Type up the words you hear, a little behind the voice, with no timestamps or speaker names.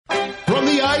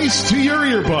Ice to your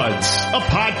earbuds, a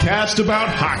podcast about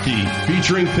hockey,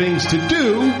 featuring things to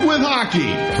do with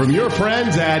hockey. From your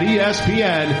friends at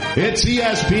ESPN, it's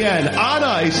ESPN on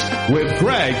Ice with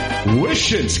Greg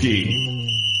Wyshynski.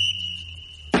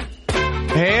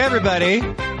 Hey everybody,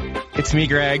 it's me,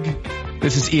 Greg.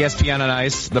 This is ESPN on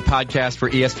Ice, the podcast where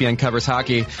ESPN covers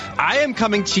hockey. I am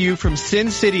coming to you from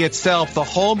Sin City itself, the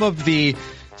home of the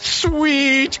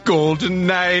sweet Golden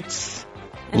Knights,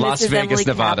 Las Vegas,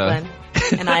 Nevada. Kaplan,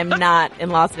 and I'm not in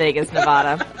Las Vegas,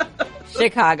 Nevada.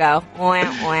 Chicago. Wah,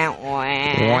 wah,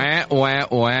 wah. Wah, wah,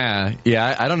 wah.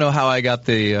 Yeah, I don't know how I got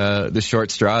the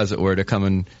short straw, as it were, to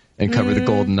come and cover the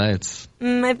Golden Knights.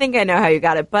 I think I know how you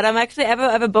got it, but I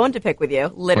have a bone to pick with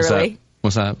you, literally.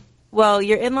 What's that? Well,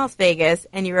 you're in Las Vegas,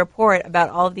 and you report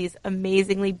about all of these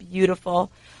amazingly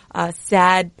beautiful,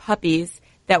 sad puppies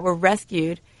that were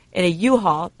rescued in a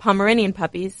U-Haul, Pomeranian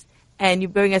puppies, and you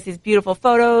bring us these beautiful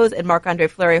photos, and Marc-Andre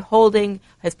Fleury holding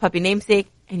his puppy namesake,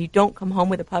 and you don't come home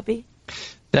with a puppy?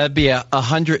 That'd be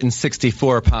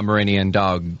 164 Pomeranian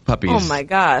dog puppies. Oh, my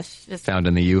gosh. Just found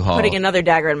in the U-Haul. Putting another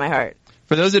dagger in my heart.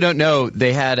 For those who don't know,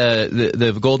 they had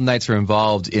the Golden Knights were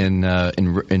involved in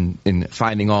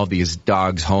finding all these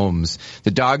dogs' homes.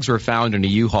 The dogs were found in a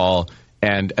U-Haul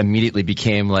and immediately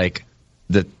became like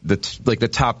the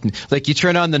top. Like you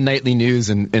turn on the nightly news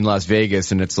in Las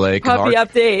Vegas and it's like puppy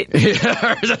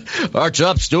update. Our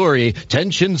top story: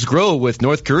 tensions grow with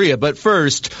North Korea, but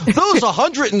first, those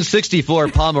 164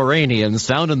 Pomeranians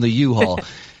found in the U-Haul.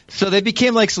 So they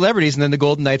became like celebrities, and then the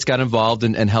Golden Knights got involved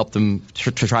and helped them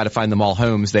to try to find them all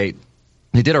homes. They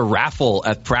did a raffle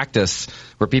at practice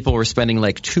where people were spending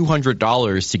like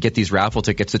 $200 to get these raffle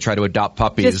tickets to try to adopt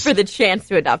puppies. Just for the chance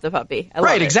to adopt a puppy.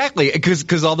 Right, exactly.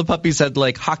 Because all the puppies had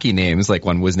like hockey names. Like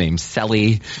one was named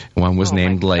Selly, one was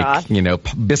named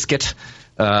Biscuit,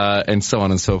 and so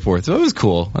on and so forth. So it was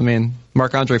cool. I mean,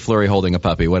 Marc-Andre Fleury holding a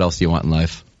puppy. What else do you want in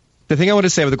life? The thing I want to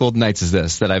say with the Golden Knights is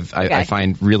this, that I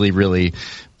find really, really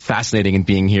fascinating in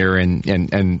being here,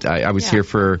 and I was here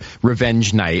for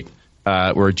Revenge Night,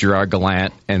 where Gerard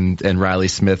Gallant and Riley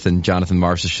Smith and Jonathan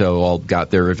Marchessault all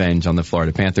got their revenge on the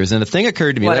Florida Panthers. And the thing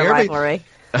occurred to me, what a rivalry!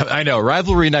 I know,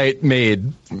 rivalry night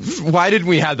made. Why didn't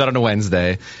we have that on a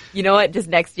Wednesday? You know what? Just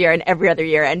next year and every other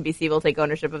year, NBC will take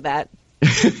ownership of that.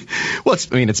 Well,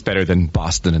 it's better than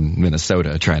Boston and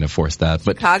Minnesota trying to force that.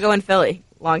 But Chicago and Philly,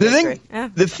 long history.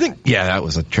 That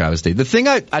was a travesty. The thing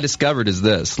I discovered is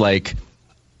this, like,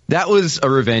 that was a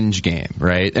revenge game,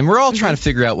 right? And we're all trying to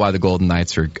figure out why the Golden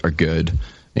Knights are good.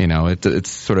 You know, it's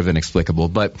sort of inexplicable,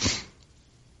 but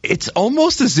it's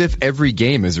almost as if every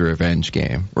game is a revenge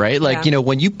game, right? Like, you know,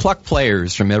 when you pluck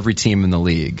players from every team in the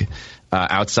league,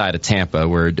 outside of Tampa,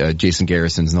 where Jason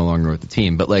Garrison's no longer with the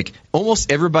team, but like almost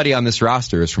everybody on this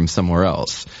roster is from somewhere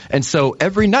else. And so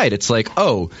every night it's like,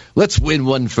 oh, let's win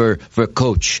one for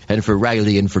Coach and for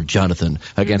Riley and for Jonathan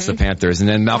against the Panthers. And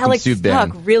then Malcolm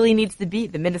Subban really needs to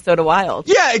beat the Minnesota Wild.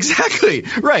 Yeah, exactly.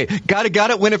 Right. Got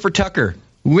it. Win it for Tucker.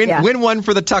 Win one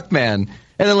for the Tuck man.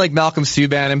 And then like Malcolm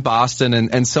Subban in Boston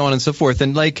and so on and so forth.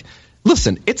 And like,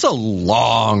 listen, it's a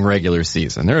long regular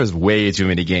season. There is way too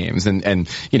many games. And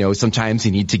you know, sometimes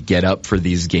you need to get up for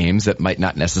these games that might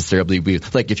not necessarily be,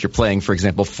 like if you're playing, for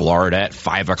example, Florida at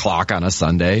 5 o'clock on a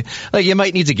Sunday, like you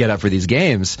might need to get up for these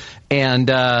games. And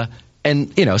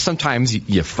you know, sometimes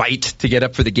you fight to get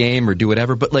up for the game or do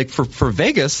whatever. But like for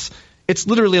Vegas, it's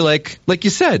literally like you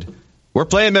said, we're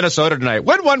playing Minnesota tonight.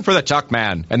 Win one for the Tuck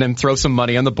man, and then throw some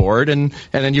money on the board, and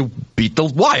then you beat the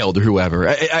Wild or whoever.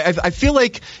 I feel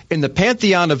like in the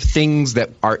pantheon of things that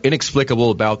are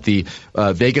inexplicable about the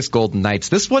Vegas Golden Knights,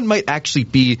 this one might actually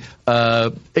be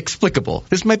explicable.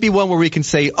 This might be one where we can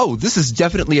say, oh, this is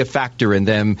definitely a factor in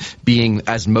them being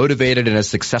as motivated and as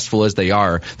successful as they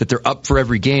are, that they're up for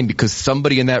every game because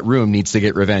somebody in that room needs to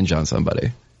get revenge on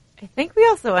somebody. I think we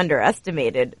also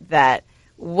underestimated that.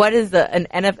 What is an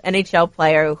NHL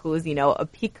player who's, you know, a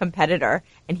peak competitor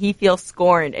and he feels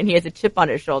scorned and he has a chip on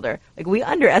his shoulder? Like, we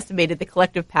underestimated the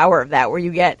collective power of that, where you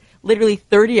get literally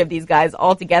 30 of these guys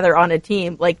all together on a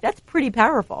team. Like, that's pretty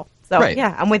powerful. So,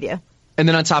 yeah, I'm with you. And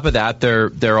then on top of that,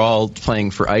 they're all playing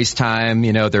for ice time.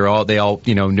 You know, they all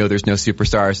you know there's no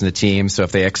superstars in the team, so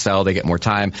if they excel, they get more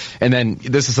time. And then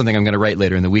this is something I'm going to write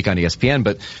later in the week on ESPN,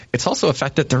 but it's also a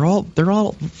fact that they're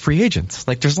all free agents.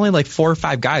 Like, there's only like 4 or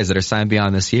 5 guys that are signed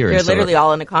beyond this year. They're literally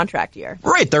all in a contract year.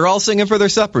 Right, they're all singing for their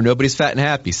supper. Nobody's fat and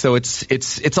happy. So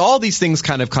it's all these things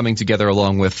kind of coming together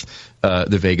along with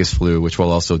the Vegas flu, which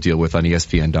we'll also deal with on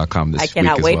ESPN.com this week. I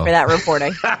cannot wait for that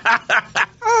reporting.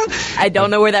 I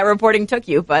don't know where that reporting took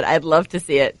you, but I'd love to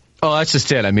see it. Oh, that's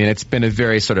just it. I mean, it's been a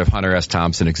very sort of Hunter S.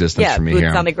 Thompson existence for me here. Yeah,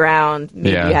 boots on the ground. Maybe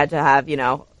you had to have, you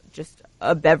know, just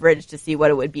a beverage to see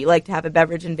what it would be like to have a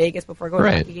beverage in Vegas before going to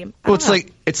a hockey game. Well,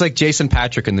 it's like Jason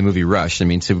Patrick in the movie Rush. I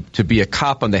mean, to be a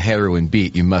cop on the heroin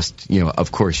beat, you must,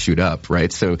 of course, shoot up,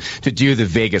 right? So to do the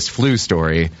Vegas flu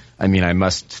story, I mean, I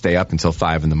must stay up until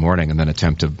 5 a.m. and then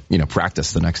attempt to,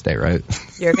 practice the next day, right?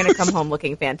 You're going to come home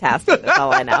looking fantastic. That's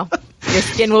all I know. Your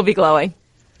skin will be glowing.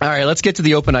 All right, let's get to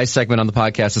the Open Ice segment on the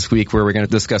podcast this week, where we're going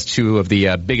to discuss two of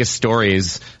the biggest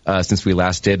stories since we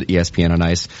last did ESPN on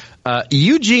Ice.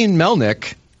 Eugene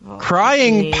Melnyk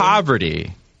crying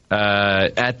poverty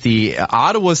at the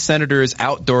Ottawa Senators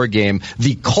outdoor game,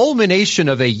 the culmination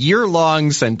of a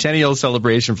year-long centennial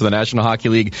celebration for the National Hockey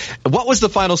League. What was the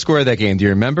final score of that game? Do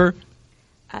you remember?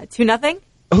 2-0.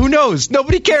 Who knows?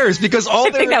 Nobody cares, because all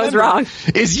they remember that was wrong.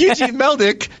 is Eugene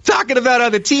Melnyk talking about how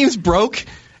the team's broke.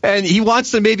 And he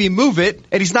wants to maybe move it,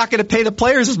 and he's not going to pay the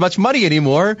players as much money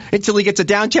anymore until he gets a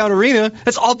downtown arena.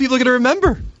 That's all people are going to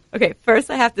remember. Okay, first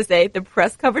I have to say the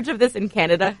press coverage of this in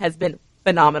Canada has been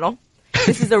phenomenal.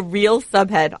 This is a real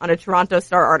subhead on a Toronto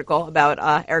Star article about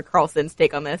Erik Karlsson's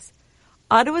take on this.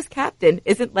 Ottawa's captain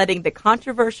isn't letting the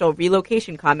controversial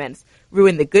relocation comments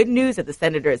ruin the good news of the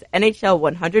Senators' NHL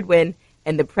 100 win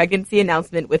and the pregnancy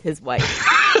announcement with his wife.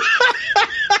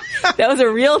 That was a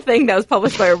real thing that was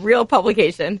published by a real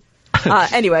publication.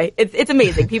 Anyway, it's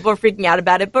amazing. People are freaking out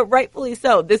about it, but rightfully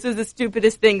so. This is the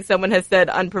stupidest thing someone has said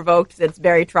unprovoked since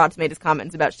Barry Trotz made his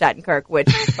comments about Shattenkirk, which,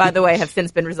 by the way, have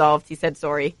since been resolved. He said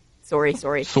sorry. Sorry.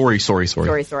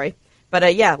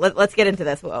 But yeah, let's get into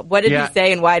this. What did he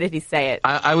say, and why did he say it?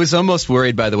 I was almost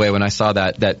worried, by the way, when I saw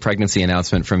that pregnancy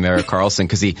announcement from Erik Karlsson,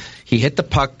 because he hit the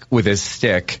puck with his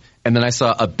stick, and then I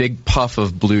saw a big puff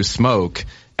of blue smoke.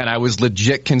 And I was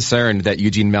legit concerned that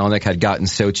Eugene Melnyk had gotten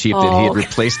so cheap that he had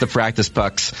replaced the practice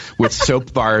pucks with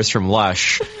soap bars from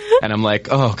Lush. And I'm like,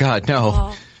 oh, God,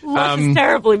 no. Lush is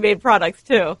terribly made products,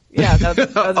 too. Yeah, that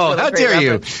was oh, how dare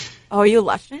reference. You. Oh, are you a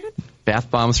Lush fan?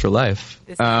 Bath bombs for life.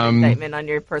 This is an indictment on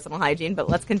your personal hygiene, but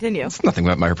let's continue. It's nothing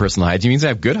about my personal hygiene. It means I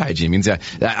have good hygiene. It means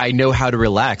I know how to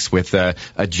relax with a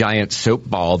giant soap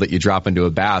ball that you drop into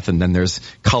a bath, and then there's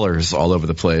colors all over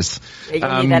the place.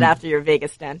 Yeah, you'll need that after your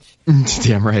Vegas stench.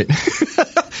 Damn right.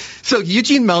 So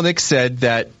Eugene Melnyk said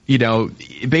that,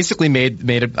 basically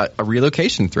made a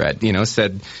relocation threat,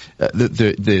 said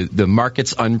the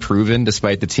market's unproven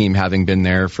despite the team having been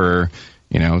there for,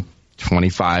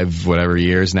 25 whatever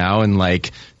years now,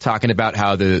 and talking about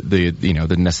how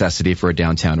the necessity for a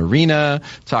downtown arena,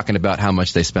 talking about how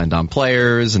much they spend on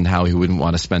players and how he wouldn't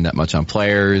want to spend that much on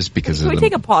players because Can we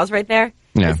take a pause right there?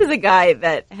 Yeah. This is a guy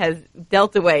that has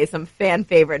dealt away some fan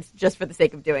favorites just for the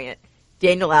sake of doing it.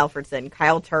 Daniel Alfredsson,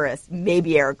 Kyle Turris,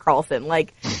 maybe Erik Karlsson.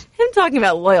 Him talking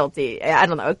about loyalty, I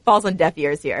don't know, it falls on deaf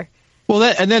ears here. Well,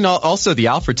 and then also the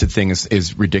Alfredsson thing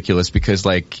is ridiculous because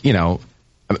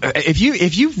if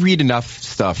you read enough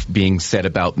stuff being said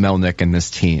about Melnyk and this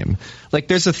team,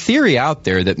 there's a theory out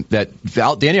there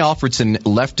that Daniel Alfredsson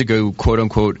left to go, quote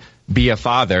unquote, be a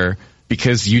father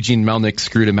because Eugene Melnyk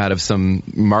screwed him out of some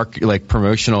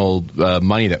promotional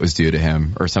money that was due to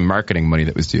him, or some marketing money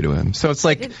that was due to him. So it's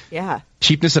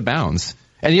cheapness abounds.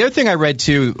 And the other thing I read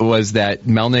too was that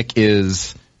Melnyk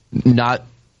is not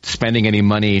spending any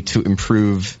money to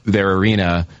improve their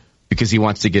arena because he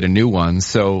wants to get a new one.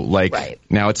 So,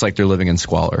 now it's like they're living in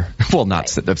squalor. Well,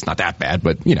 that's not that bad,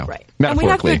 but, Right. And we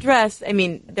have to address,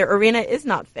 their arena is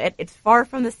not fit. It's far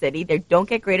from the city. They don't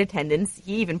get great attendance.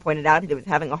 He even pointed out he was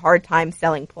having a hard time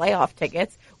selling playoff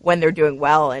tickets when they're doing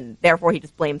well, and therefore he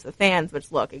just blames the fans, which,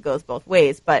 look, it goes both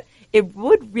ways. But it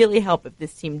would really help if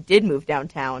this team did move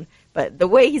downtown. But the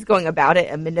way he's going about it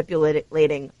and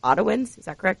manipulating Ottawans, is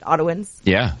that correct? Ottawans?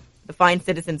 Yeah. The fine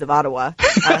citizens of Ottawa.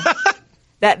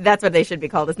 That's what they should be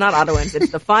called. It's not Ottawans.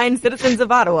 It's the fine citizens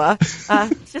of Ottawa.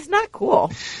 It's just not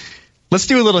cool. Let's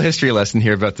do a little history lesson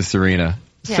here about this arena.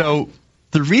 Yeah. So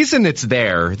the reason it's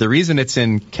there, the reason it's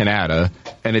in Canada,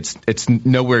 and it's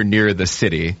nowhere near the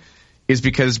city, is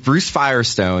because Bruce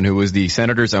Firestone, who was the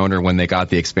Senators owner when they got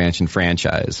the expansion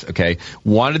franchise,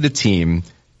 wanted the team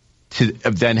to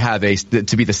then have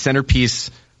to be the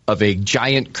centerpiece of a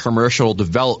giant commercial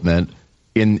development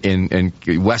in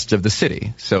west of the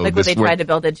city. So when they tried to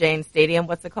build a Jane Stadium,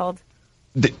 what's it called?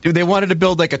 They wanted to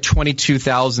build a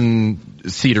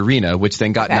 22,000 seat arena, which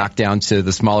then got knocked down to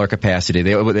the smaller capacity.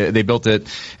 They built it,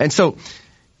 and so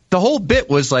the whole bit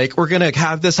was we're going to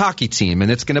have this hockey team, and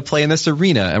it's going to play in this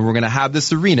arena, and we're going to have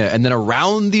this arena, and then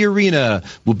around the arena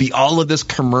will be all of this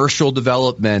commercial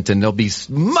development, and there'll be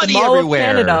money everywhere.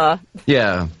 Canada.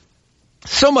 Yeah,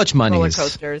 so much money, roller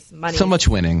coasters, money, so much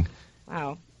winning.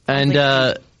 Wow. And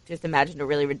just imagine a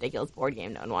really ridiculous board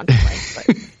game no one wants to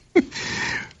play.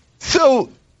 So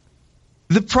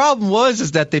the problem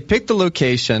is that they picked the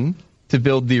location to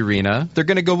build the arena. They're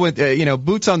going to go with,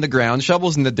 boots on the ground,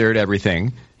 shovels in the dirt,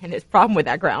 everything. And there's a problem with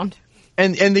that ground.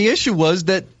 And the issue was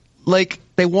that,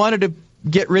 they wanted to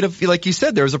get rid of, like you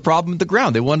said, there was a problem with the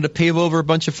ground. They wanted to pave over a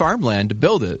bunch of farmland to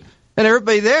build it. And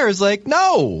everybody there is like,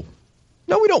 no,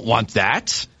 we don't want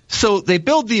that. So they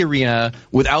build the arena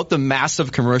without the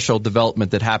massive commercial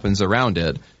development that happens around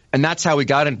it. And that's how we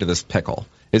got into this pickle,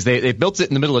 is they built it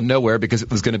in the middle of nowhere because it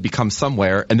was going to become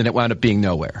somewhere, and then it wound up being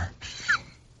nowhere.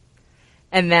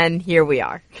 And then here we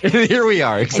are. Here we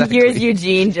are, exactly. And here's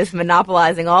Eugene just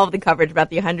monopolizing all of the coverage about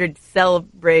the 100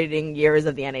 celebrating years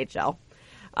of the NHL.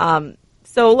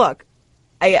 So look,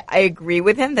 I agree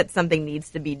with him that something needs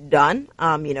to be done,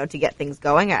 to get things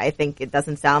going. I think it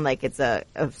doesn't sound like it's a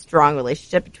strong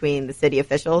relationship between the city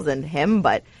officials and him,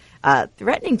 but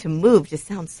threatening to move just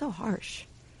sounds so harsh.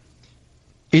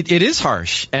 It is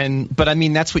harsh, but I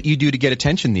mean, that's what you do to get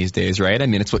attention these days, right? I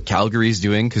mean, it's what Calgary's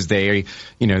doing because they're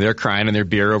crying in their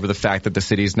beer over the fact that the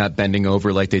city's not bending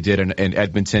over like they did in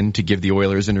Edmonton to give the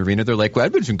Oilers an arena. They're like, well,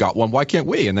 Edmonton got one, why can't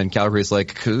we? And then Calgary's like,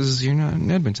 because you're not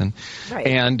in Edmonton. Right.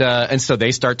 And so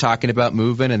they start talking about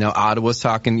moving, and now Ottawa's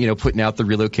talking, putting out the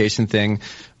relocation thing.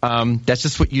 That's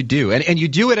just what you do. And you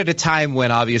do it at a time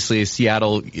when obviously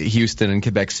Seattle, Houston, and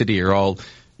Quebec City are all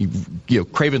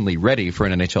cravenly ready for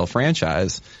an NHL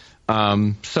franchise.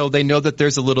 So they know that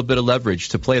there's a little bit of leverage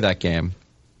to play that game.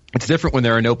 It's different when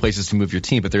there are no places to move your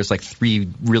team, but there's 3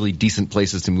 really decent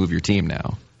places to move your team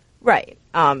now. Right.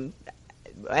 And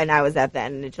I was at the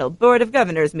NHL Board of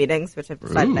Governors meetings, which I've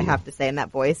decided I have to say in that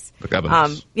voice.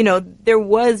 There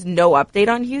was no update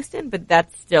on Houston, but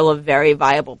that's still a very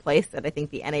viable place that I think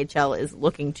the NHL is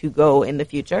looking to go in the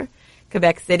future.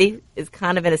 Quebec City is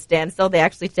kind of in a standstill. They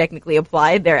actually technically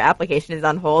applied. Their application is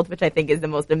on hold, which I think is the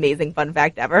most amazing fun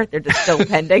fact ever. They're just still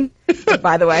pending,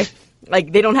 by the way.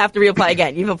 They don't have to reapply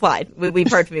again. You've applied.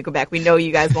 We've heard from you, Quebec. We know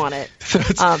you guys want it.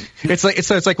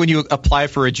 It's like when you apply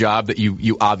for a job that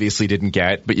you obviously didn't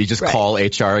get, but you just call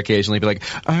HR occasionally, be like,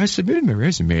 I submitted my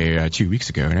resume 2 weeks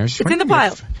ago, and I was. It's in the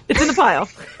pile. It's in the pile.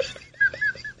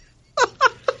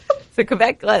 So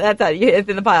Quebec, that's how it's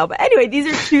in the pile. But anyway, these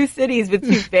are 2 cities with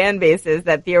 2 fan bases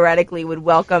that theoretically would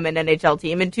welcome an NHL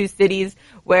team, and 2 cities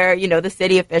where, the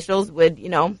city officials would,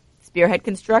 spearhead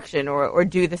construction or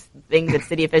do the things that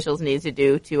city officials need to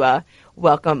do to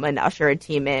welcome and usher a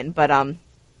team in. But, I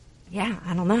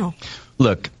don't know.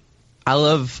 Look, I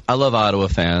love Ottawa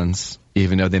fans,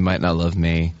 even though they might not love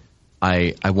me.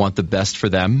 I want the best for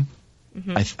them.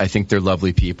 Mm-hmm. I think they're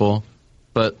lovely people.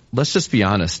 But let's just be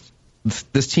honest.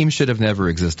 This team should have never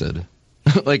existed.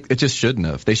 It just shouldn't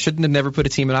have. They shouldn't have never put a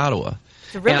team in Ottawa.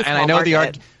 It's a really and I know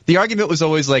the argument was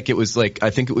always I think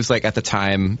it was at the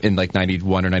time in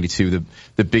 91 or 92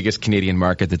 the biggest Canadian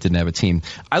market that didn't have a team.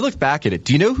 I look back at it.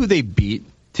 Do you know who they beat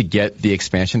to get the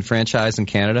expansion franchise in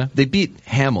Canada? They beat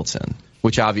Hamilton,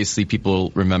 which obviously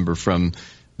people remember from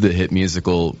the hit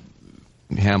musical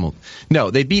Hamilton.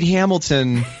 No, they beat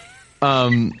Hamilton.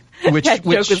 Which joke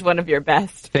was one of your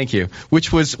best. Thank you.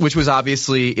 Which was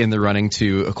obviously in the running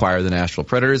to acquire the Nashville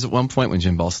Predators at one point when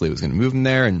Jim Balsillie was going to move them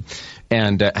there,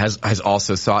 and has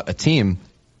also sought a team.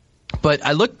 But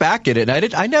I look back at it,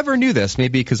 and I never knew this,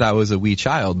 maybe because I was a wee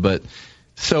child. But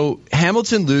so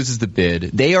Hamilton loses the bid.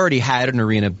 They already had an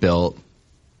arena built,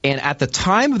 and at the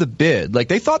time of the bid,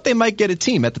 they thought they might get a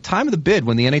team. At the time of the bid,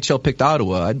 when the NHL picked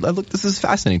Ottawa, this is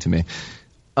fascinating to me.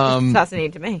 It's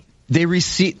fascinating to me. They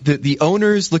received the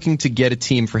owners looking to get a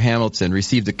team for Hamilton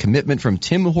received a commitment from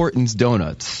Tim Hortons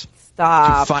Donuts.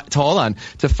 Stop.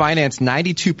 To finance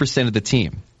 92% of the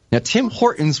team. Now, Tim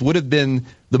Hortons would have been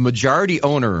the majority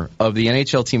owner of the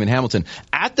NHL team in Hamilton.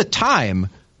 At the time,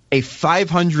 a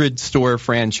 500-store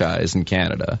franchise in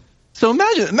Canada. So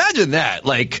imagine that.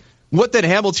 What that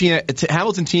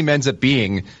Hamilton team ends up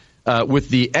being with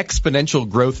the exponential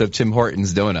growth of Tim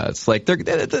Hortons Donuts. They'd be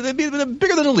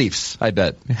bigger than the Leafs, I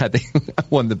bet, had they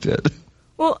won the bid.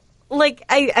 Well,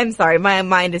 I'm sorry, my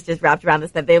mind is just wrapped around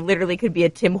this, that they literally could be a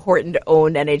Tim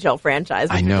Horton-owned NHL franchise.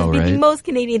 I know, right? The most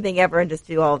Canadian thing ever, and just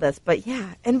do all this. But yeah,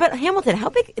 but Hamilton, how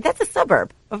big? That's a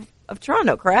suburb of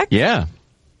Toronto, correct? Yeah.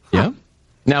 Huh. Yeah.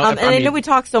 Now, I know we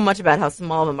talk so much about how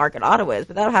small of a market Ottawa is,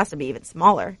 but that has to be even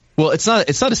smaller. Well, it's not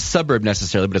a suburb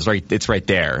necessarily, but it's right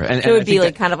there. And, so it would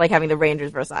be kind of like having the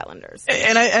Rangers versus Islanders.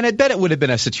 And I bet it would have been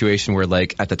a situation where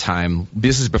at the time,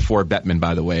 this is before Bettman,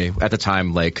 by the way, at the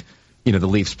time, the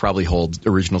Leafs probably hold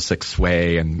Original Six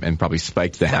sway and probably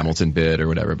spiked the Hamilton bid or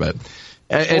whatever, but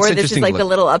or this is the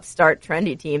little upstart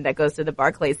trendy team that goes to the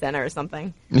Barclays Center or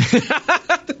something.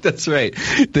 That's right.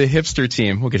 The hipster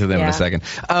team. We'll get to them in a second.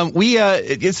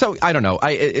 So I don't know.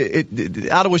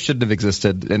 Ottawa shouldn't have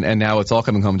existed, and now it's all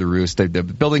coming home to roost. The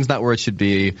building's not where it should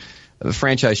be. The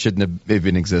franchise shouldn't have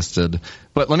even existed.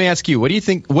 But let me ask you, what do you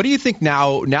think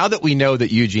now that we know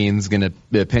that Eugene's going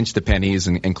to pinch the pennies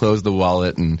and close the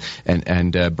wallet and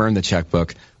burn the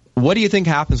checkbook? What do you think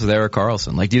happens with Erik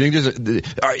Karlsson? Like, do you think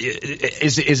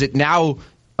is it now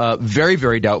very,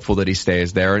 very doubtful that he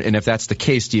stays there? And if that's the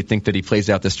case, do you think that he plays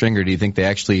out the string, or do you think they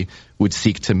actually would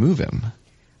seek to move him?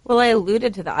 Well, I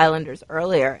alluded to the Islanders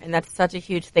earlier, and that's such a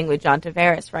huge thing with John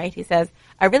Tavares, right? He says,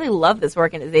 I really love this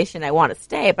organization. I want to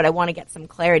stay, but I want to get some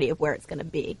clarity of where it's going to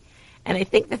be. And I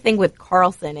think the thing with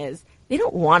Karlsson is they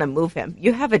don't want to move him.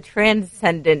 You have a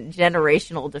transcendent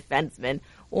generational defenseman.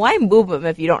 Why move him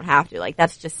if you don't have to? Like,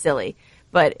 that's just silly.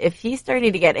 But if he's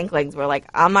starting to get inklings where, like,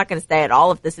 I'm not going to stay at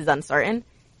all if this is uncertain,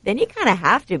 then you kind of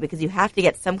have to, because you have to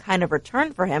get some kind of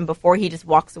return for him before he just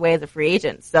walks away as a free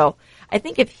agent. So I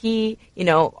think if he,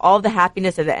 all the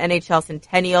happiness of the NHL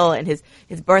centennial and his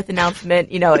birth announcement,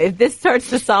 if this starts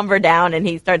to somber down and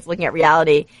he starts looking at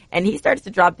reality and he starts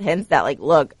to drop the hints that, like,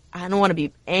 look, I don't want to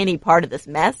be any part of this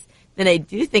mess, then I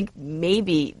do think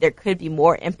maybe there could be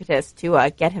more impetus to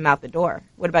get him out the door.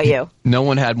 What about you? No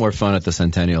one had more fun at the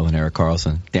Centennial than Erik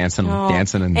Karlsson, dancing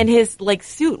and his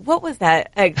suit. What was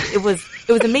that? It was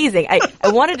amazing. I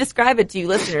want to describe it to you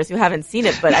listeners who haven't seen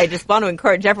it, but I just want to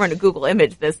encourage everyone to Google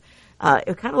image this.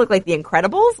 It kind of looked like the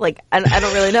Incredibles. Like, I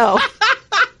don't really know.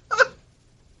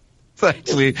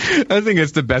 Actually, I think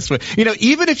it's the best way.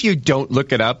 Even if you don't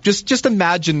look it up, just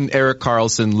imagine Erik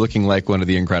Karlsson looking like one of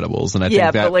the Incredibles, and I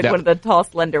think but one of the tall,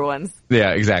 slender ones. Yeah,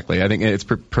 exactly. I think it's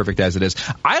perfect as it is.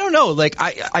 I don't know. Like,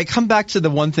 I come back to the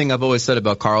one thing I've always said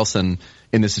about Karlsson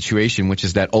in this situation, which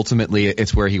is that ultimately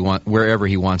it's wherever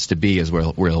he wants to be is where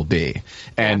he'll be.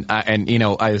 And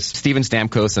as Steven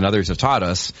Stamkos and others have taught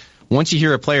us, once you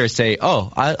hear a player say,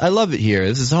 "Oh, I love it here.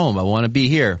 This is home. I want to be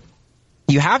here,"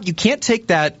 you can't take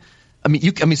that.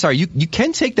 You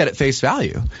can take that at face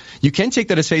value. You can take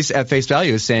that at face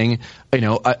value as saying,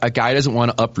 a guy doesn't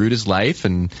want to uproot his life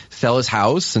and sell his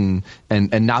house and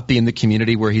not be in the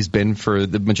community where he's been for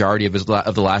the majority of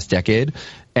the last decade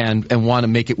and want to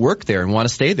make it work there and want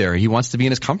to stay there. He wants to be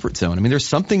in his comfort zone. I mean, there's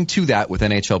something to that with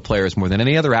NHL players more than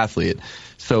any other athlete.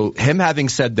 So him having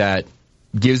said that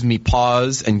gives me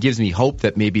pause and gives me hope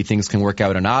that maybe things can work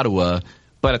out in Ottawa.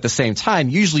 But at the same time,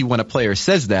 usually when a player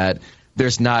says that,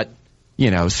 there's not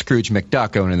Scrooge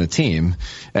McDuck owning the team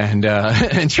and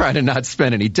trying to not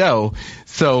spend any dough.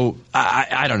 So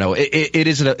I don't know.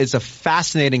 It's a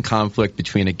fascinating conflict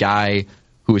between a guy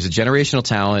who is a generational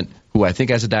talent, who I think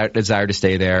has a desire to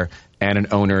stay there, and an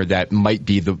owner that might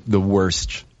be the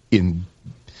worst in.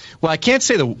 Well, I can't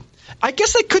say I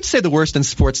guess I could say the worst in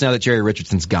sports now that Jerry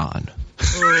Richardson's gone.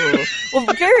 Ooh.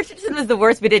 Well, Jerry Richardson was the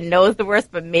worst we didn't know was the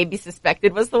worst, but maybe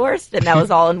suspected was the worst, and that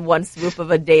was all in one swoop of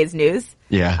a day's news.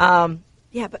 Yeah.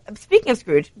 Yeah, but speaking of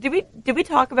Scrooge, did we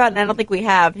talk about, and I don't think we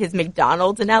have, his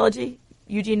McDonald's analogy,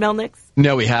 Eugene Melnyk's?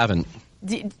 No, we haven't.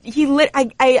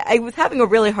 I was having a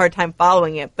really hard time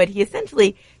following it, but he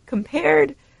essentially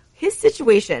compared his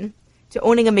situation to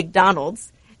owning a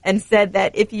McDonald's and said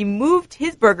that if he moved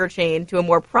his burger chain to a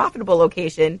more profitable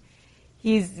location,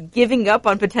 he's giving up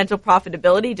on potential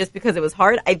profitability just because it was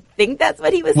hard. I think that's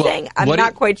what he was saying. I'm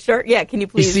not quite sure. Yeah, can you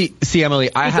please see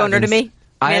Emily? I have owner to me.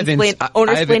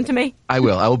 Owner-splain to me? I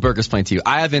will burger-splain to you.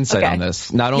 I have insight on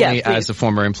this, not only as a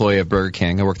former employee of Burger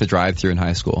King. I worked the drive-thru in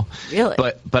high school. Really?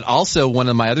 But also one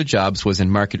of my other jobs was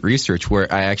in market research,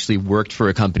 where I actually worked for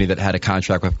a company that had a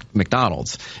contract with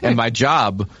McDonald's. And my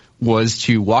job was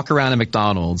to walk around a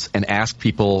McDonald's and ask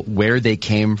people where they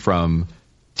came from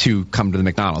to come to the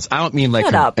McDonald's. I don't mean like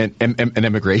an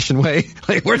immigration way.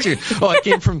 Like, where'd you? Oh, I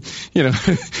came from, I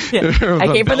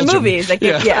came from the movies.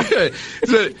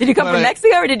 So, did you come from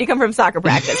Mexico or did you come from soccer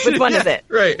practice? Which one is it?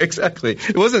 Right, exactly.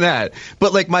 It wasn't that.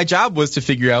 But like, my job was to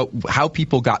figure out how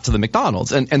people got to the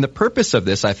McDonald's. And the purpose of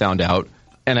this, I found out,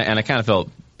 and I kind of felt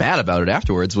bad about it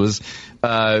afterwards, was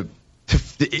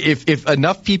if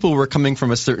enough people were coming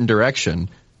from a certain direction,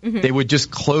 they would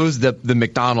just close the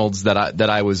McDonald's that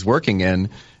I was working in,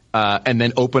 and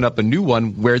then open up a new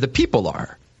one where the people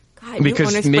are. God, you want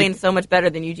to explain so much better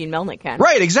than Eugene Melnyk can.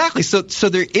 Right, exactly. So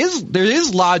there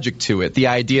is logic to it. The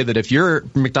idea that if your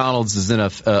McDonald's is in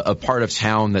a part of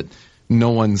town that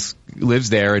no one lives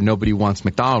there and nobody wants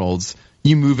McDonald's,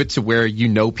 you move it to where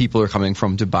people are coming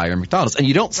from to buy your McDonald's, and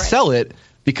you don't sell it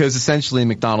because essentially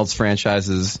McDonald's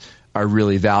franchises are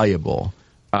really valuable.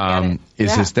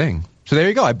 His thing. So there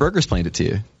you go. I burger-splained it to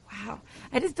you. Wow.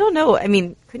 I just don't know. I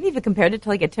mean, couldn't even compare it to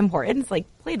like a Tim Hortons? Like,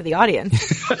 play to the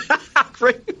audience.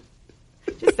 Great.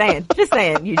 Just saying,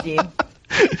 Eugene. Well,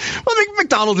 I think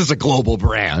McDonald's is a global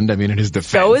brand. I mean, in his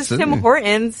defense. So is Tim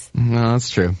Hortons. No, that's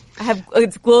true.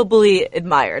 It's globally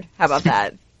admired. How about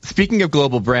that? Speaking of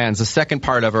global brands, the second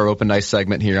part of our Open Ice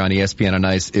segment here on ESPN on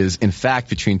Ice is, in fact,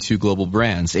 between two global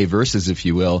brands, a versus, if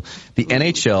you will, the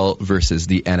NHL versus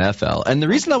the NFL. And the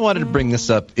reason I wanted to bring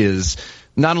this up is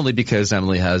not only because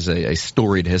Emily has a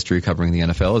storied history covering the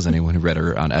NFL, as anyone who read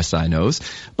her on SI knows,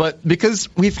 but because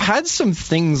we've had some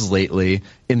things lately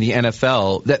in the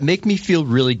NFL that make me feel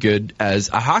really good as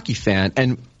a hockey fan.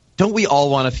 And don't we all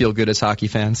want to feel good as hockey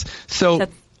fans? So,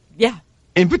 yeah.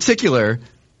 In particular,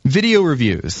 video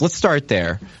reviews. Let's start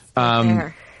there.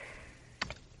 Okay,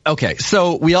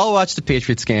 so we all watched the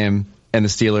Patriots game and the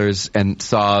Steelers and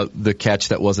saw the catch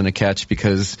that wasn't a catch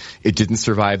because it didn't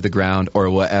survive the ground or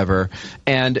whatever.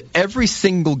 And every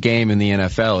single game in the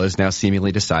NFL is now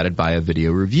seemingly decided by a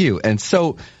video review. And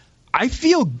so I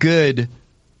feel good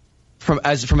from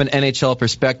an NHL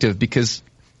perspective because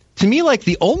to me, like,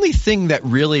 the only thing that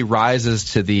really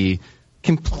rises to the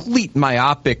complete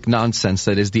myopic nonsense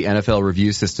that is the NFL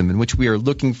review system, in which we are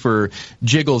looking for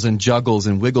jiggles and juggles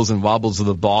and wiggles and wobbles of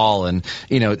the ball and,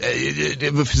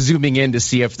 zooming in to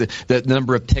see if the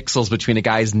number of pixels between a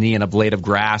guy's knee and a blade of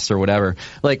grass or whatever.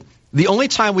 Like, the only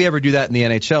time we ever do that in the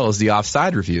NHL is the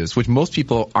offside reviews, which most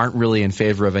people aren't really in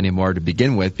favor of anymore to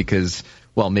begin with because,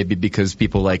 well, maybe because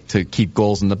people like to keep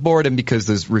goals on the board and because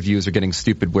those reviews are getting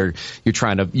stupid where you're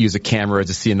trying to use a camera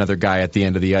to see another guy at the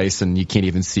end of the ice and you can't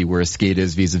even see where a skate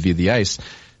is vis-a-vis the ice.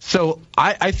 So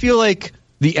I feel like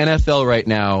the NFL right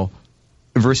now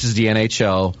versus the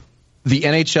NHL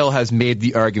has made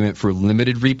the argument for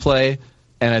limited replay,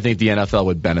 and I think the NFL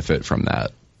would benefit from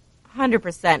that.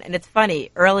 100%. And it's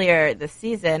funny, earlier this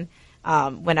season,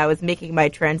 when I was making my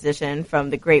transition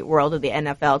from the great world of the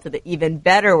NFL to the even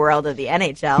better world of the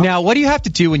NHL. Now, what do you have to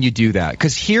do when you do that?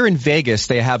 Because here in Vegas,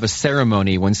 they have a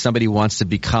ceremony when somebody wants to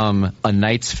become a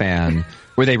Knights fan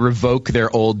where they revoke their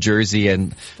old jersey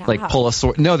and pull a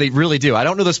sword. No, they really do. I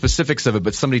don't know the specifics of it,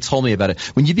 but somebody told me about it.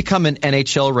 When you become an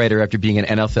NHL writer after being an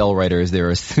NFL writer, is there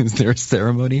a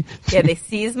ceremony? Yeah, they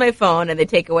seize my phone and they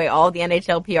take away all the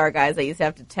NHL PR guys I used to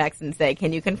have to text and say,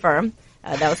 "Can you confirm?"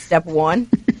 That was step one.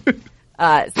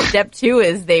 Step two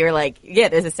is they were like, "Yeah,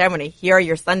 there's a ceremony. Here are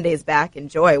your Sundays back.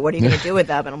 Enjoy. What are you going to do with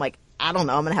them?" And I'm like, "I don't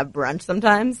know. I'm going to have brunch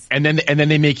sometimes." And then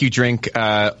they make you drink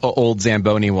old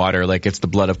Zamboni water like it's the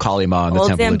blood of Kalima in the Temple of Doom.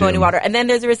 Old Zamboni water. And then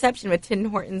there's a reception with Tim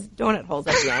Hortons donut holes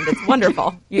at the end. It's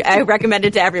wonderful. I recommend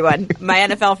it to everyone. My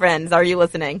NFL friends, are you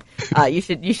listening? You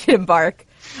should embark.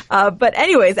 But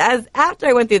anyways, after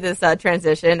I went through this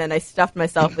transition and I stuffed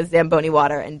myself with Zamboni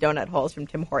water and donut holes from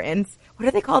Tim Hortons. What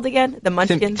are they called again? The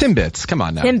Munchkins? Timbits. Come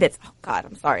on now. Timbits. Oh, God,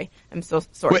 I'm sorry. I'm so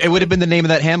sorry. Well, it would have been the name of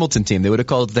that Hamilton team. They would have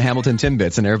called it the Hamilton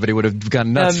Timbits, and everybody would have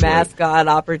gone nuts for it. The mascot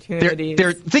opportunities.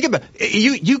 Think about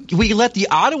it. We let the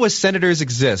Ottawa Senators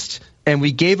exist, and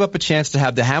we gave up a chance to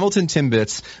have the Hamilton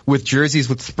Timbits with jerseys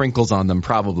with sprinkles on them,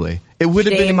 probably. It would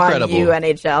have been incredible. Shame on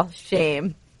you, NHL.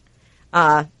 Shame.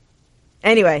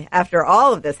 Anyway, after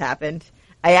all of this happened,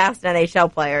 I asked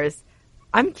NHL players,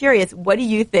 I'm curious, what do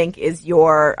you think is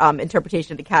your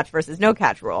interpretation of the catch versus no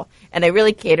catch rule? And I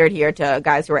really catered here to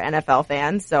guys who are NFL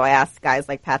fans. So I asked guys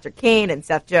like Patrick Kane and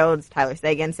Seth Jones. Tyler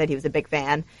Seguin said he was a big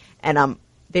fan. And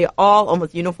they all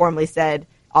almost uniformly said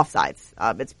offsides.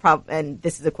 And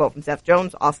this is a quote from Seth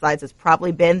Jones, offsides has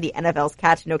probably been the NFL's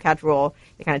catch, no catch rule.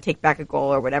 They kind of take back a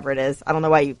goal or whatever it is. I don't know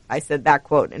why I said that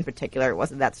quote in particular. It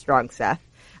wasn't that strong, Seth.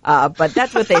 But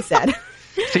that's what they said.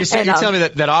 So you're telling me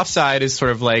that offside is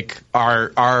sort of like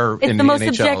our it's the most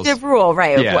objective rule,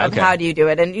 right? Yeah, okay. How do you do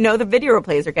it? And the video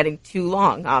replays are getting too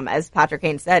long. As Patrick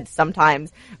Kane said,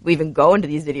 sometimes we even go into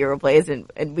these video replays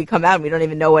and we come out and we don't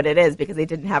even know what it is because they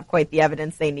didn't have quite the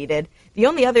evidence they needed. The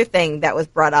only other thing that was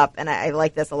brought up, and I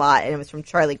like this a lot, and it was from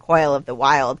Charlie Coyle of the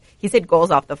Wild. He said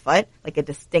goals off the foot, like a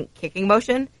distinct kicking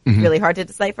motion. It's really hard to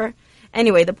decipher.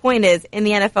 Anyway, the point is, in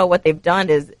the NFL, what they've done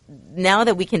is now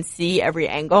that we can see every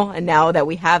angle and now that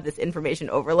we have this information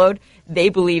overload, they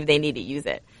believe they need to use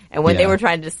it. And when they were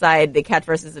trying to decide the catch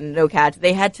versus the no catch,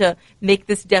 they had to make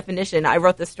this definition. I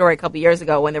wrote this story a couple years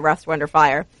ago when the refs were under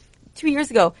fire. 2 years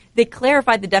ago, they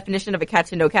clarified the definition of a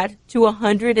catch and no catch to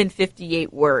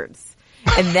 158 words.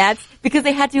 And that's because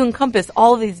they had to encompass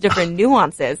all of these different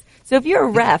nuances. So if you're a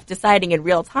ref deciding in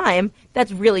real time,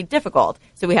 that's really difficult.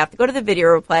 So we have to go to the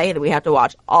video replay and we have to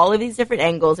watch all of these different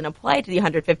angles and apply it to the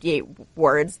 158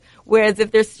 words. Whereas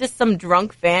if there's just some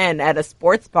drunk fan at a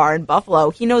sports bar in Buffalo,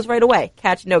 he knows right away,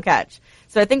 catch, no catch.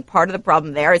 So I think part of the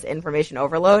problem there is information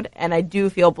overload. And I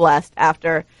do feel blessed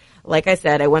after, like I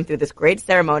said, I went through this great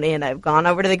ceremony and I've gone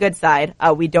over to the good side.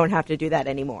 We don't have to do that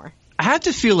anymore. I have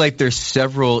to feel like there's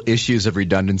several issues of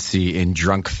redundancy in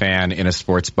drunk fan in a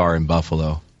sports bar in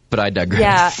Buffalo, but I digress.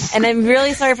 Yeah, and I'm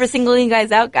really sorry for singling you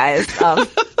guys out, guys.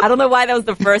 I don't know why that was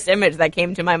the first image that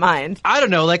came to my mind. I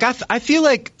don't know. Like I feel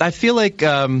like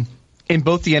in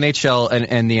both the NHL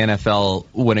and the NFL,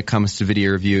 when it comes to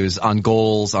video reviews on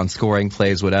goals, on scoring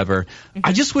plays, whatever,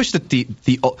 I just wish that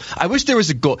I wish there was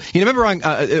a goal. You remember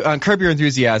on Curb Your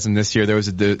Enthusiasm this year, there was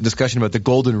a discussion about the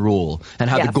golden rule and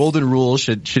how the golden rule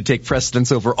should take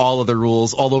precedence over all other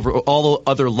rules, all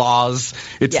other laws.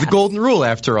 It's the golden rule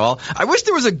after all. I wish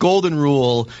there was a golden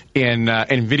rule in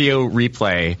video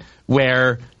replay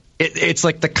where it's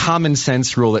like the common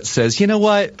sense rule that says, you know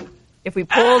what? If we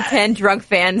polled 10 drunk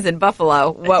fans in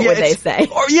Buffalo, what would they say?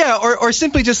 Or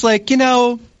simply just like, it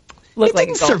like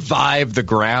didn't survive the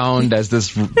ground as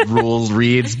this rule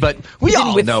reads, but we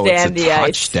all know it's a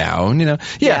touchdown.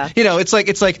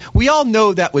 It's like we all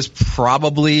know that was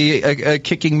probably a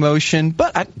kicking motion,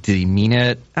 but did he mean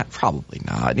it? Probably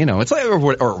not. It's like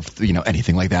or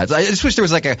anything like that. I just wish there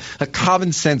was like a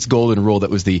common sense golden rule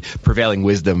that was the prevailing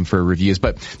wisdom for reviews.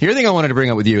 But the other thing I wanted to bring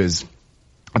up with you is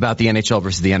about the NHL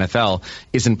versus the NFL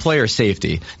is in player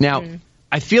safety. Now,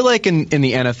 I feel like in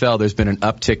the NFL there's been an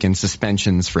uptick in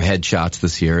suspensions for headshots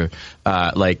this year,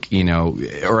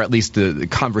 or at least the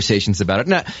conversations about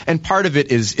it. And part of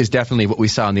it is definitely what we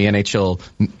saw in the NHL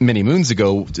many moons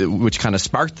ago, which kind of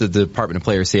sparked the Department of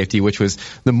Player Safety, which was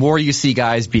the more you see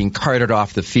guys being carted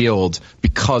off the field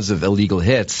because of illegal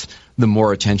hits, the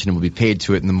more attention will be paid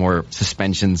to it and the more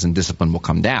suspensions and discipline will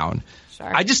come down.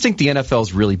 Sure. I just think the NFL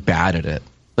is really bad at it.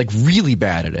 Like, really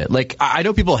bad at it. Like, I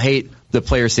know people hate the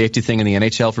player safety thing in the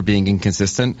NHL for being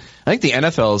inconsistent. I think the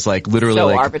NFL is like literally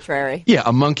so arbitrary. Yeah,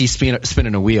 a monkey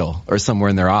spinning a wheel or somewhere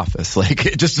in their office. Like,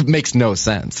 it just makes no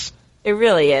sense. It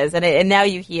really is. And now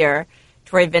you hear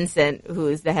Troy Vincent,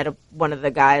 who's the head of one of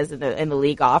the guys in the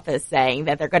league office, saying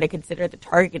that they're going to consider the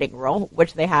targeting rule,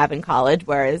 which they have in college,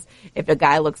 whereas if a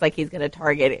guy looks like he's going to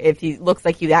target, if he looks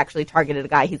like he actually targeted a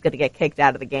guy, he's going to get kicked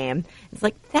out of the game. It's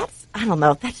like, I don't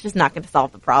know, that's just not going to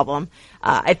solve the problem.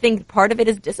 I think part of it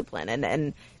is discipline.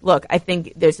 And look, I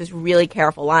think there's this really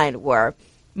careful line where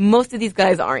most of these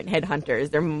guys aren't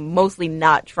headhunters. They're mostly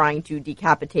not trying to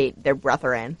decapitate their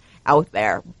brethren out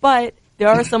there. But there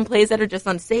are some plays that are just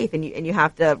unsafe, and you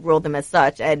have to rule them as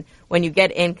such. And when you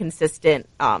get inconsistent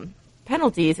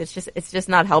penalties, it's just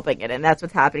not helping it, and that's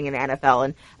what's happening in the NFL.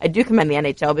 And I do commend the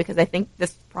NHL because I think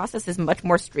this process is much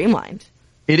more streamlined.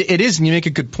 It is, and you make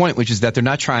a good point, which is that they're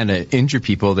not trying to injure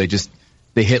people; they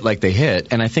hit like they hit.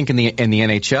 And I think in the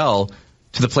NHL,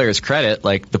 to the players' credit,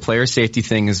 like the player safety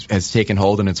thing has taken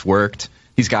hold and it's worked.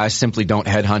 These guys simply don't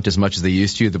headhunt as much as they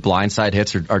used to. The blindside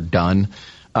hits are done.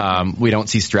 We don't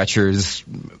see stretchers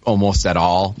almost at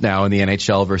all now in the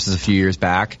NHL versus a few years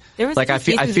back. There was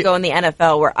seasons ago in the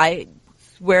NFL where I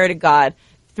swear to God,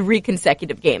 3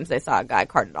 consecutive games I saw a guy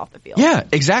carted off the field. Yeah,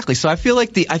 exactly. So I feel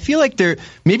like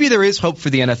maybe there is hope for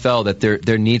the NFL that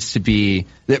there needs to be.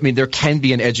 I mean, there can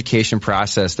be an education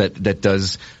process that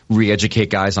does re-educate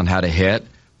guys on how to hit.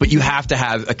 But you have to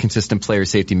have a consistent player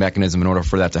safety mechanism in order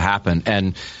for that to happen.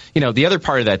 And the other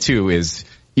part of that too is.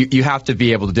 You have to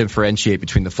be able to differentiate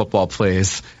between the football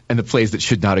plays and the plays that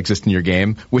should not exist in your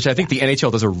game, which I think the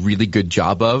NHL does a really good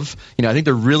job of. I think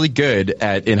they're really good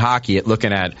in hockey at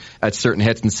looking at certain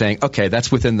hits and saying, okay, that's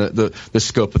within the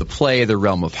scope of the play, the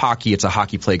realm of hockey. It's a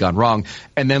hockey play gone wrong.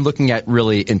 And then looking at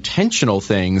really intentional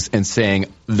things and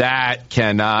saying, that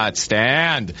cannot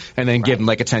stand, and then give them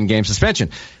like a 10-game suspension.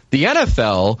 The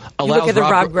NFL allows look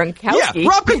at Rob Gronkowski. Yeah,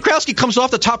 Rob Gronkowski comes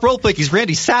off the top rope like he's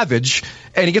Randy Savage,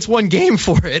 and he gets 1 game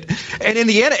for it. And in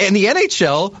the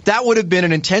NHL, that would have been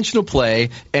an intentional play,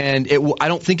 and I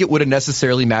don't think it would have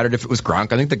necessarily mattered if it was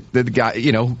Gronk. I think the guy,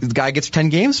 the guy gets 10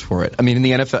 games for it. I mean, in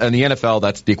the NFL,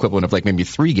 that's the equivalent of like maybe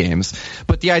 3 games.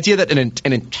 But the idea that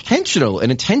an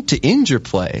intent to injure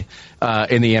play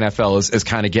in the NFL is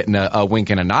kind of getting a wink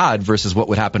and a nod versus what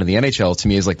would happen in the NHL, to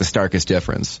me, is like the starkest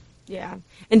difference. Yeah.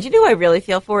 And you know who I really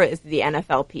feel for is the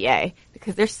NFLPA,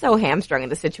 because they're so hamstrung in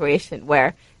the situation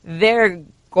where their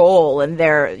goal and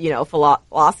their,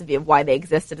 philosophy of why they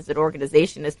existed as an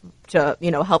organization is to,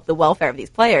 help the welfare of these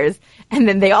players. And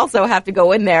then they also have to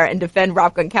go in there and defend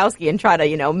Rob Gronkowski and try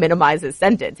to, minimize his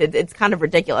sentence. It's kind of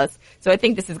ridiculous. So I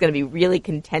think this is going to be really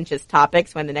contentious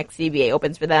topics when the next CBA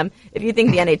opens for them. If you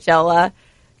think the NHL,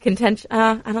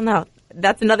 I don't know.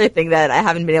 That's another thing that I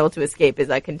haven't been able to escape is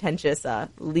a contentious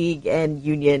league and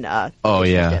union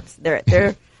relationships.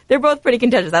 They're both pretty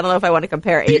contentious. I don't know if I want to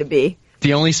compare A to B.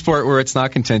 The only sport where it's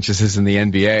not contentious is in the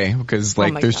NBA because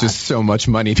there's just so much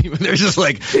money. There's just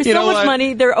like there's so much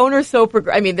money. Their owner's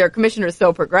their commissioner's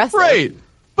so progressive. Right.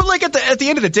 But like at the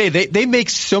end of the day, they make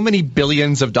so many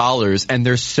billions of dollars, and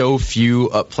there's so few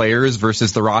players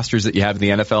versus the rosters that you have in the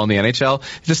NFL and the NHL.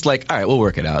 Just like, all right, we'll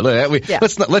work it out.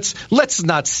 Let's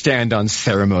not stand on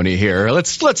ceremony here.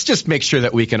 Let's just make sure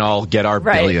that we can all get our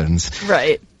billions.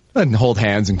 Right. And hold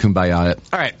hands and kumbaya it.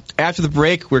 All right. After the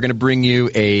break, we're going to bring you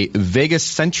a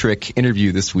Vegas-centric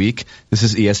interview this week. This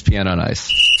is ESPN on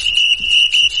Ice.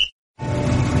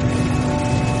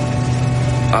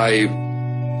 I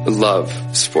love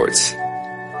sports.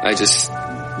 I just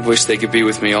wish they could be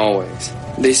with me always.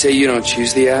 They say you don't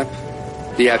choose the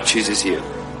app chooses you.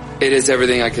 It is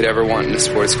everything I could ever want in a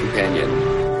sports companion.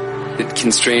 It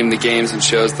can stream the games and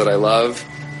shows that I love,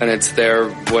 and it's there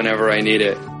whenever I need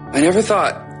it. I never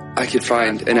thought I could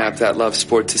find an app that loves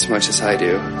sports as much as I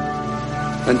do.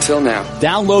 Until now.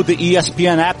 Download the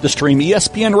ESPN app to stream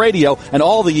ESPN Radio and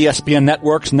all the ESPN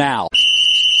networks now.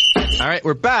 All right,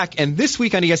 we're back, and this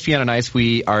week on ESPN on Ice,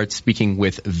 we are speaking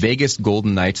with Vegas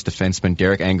Golden Knights defenseman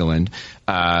Deryk Engelland,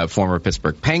 former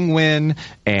Pittsburgh Penguin,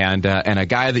 and a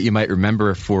guy that you might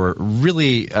remember for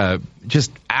really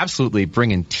just absolutely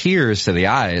bringing tears to the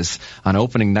eyes on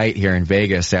opening night here in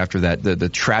Vegas after the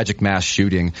tragic mass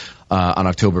shooting on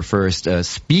October 1st.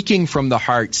 Speaking from the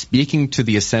heart, speaking to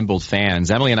the assembled fans.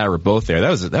 Emily and I were both there.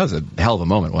 That was a hell of a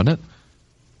moment, wasn't it?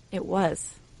 It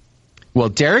was.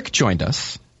 Well, Deryk joined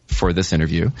us for this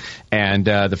interview, and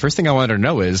the first thing I wanted to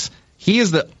know is he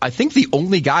is I think the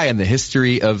only guy in the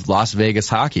history of Las Vegas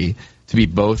hockey to be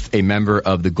both a member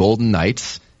of the Golden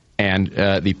Knights and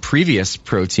the previous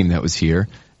pro team that was here,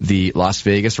 the Las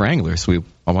Vegas Wranglers.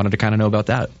 I wanted to kind of know about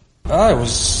that. It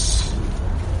was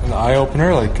an eye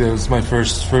opener. Like, it was my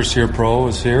first year pro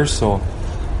was here, so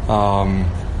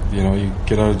you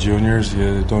get out of juniors,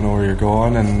 you don't know where you're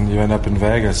going, and you end up in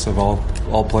Vegas of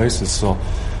all places. So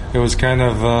it was kind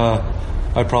of,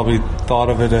 I probably thought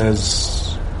of it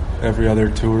as every other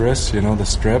tourist, the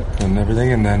Strip and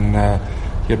everything, and then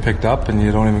you get picked up and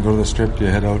you don't even go to the Strip, you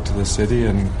head out to the city,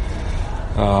 and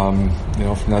from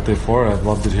that day forward, I've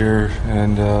loved it here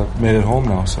and made it home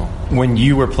now. So, when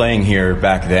you were playing here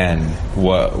back then,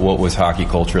 what was hockey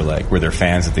culture like? Were there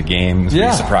fans at the games? Yeah.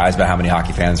 Were you surprised by how many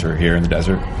hockey fans were here in the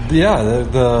desert?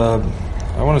 Yeah,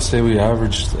 I want to say we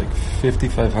averaged like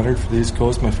 5,500 for the East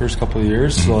Coast my first couple of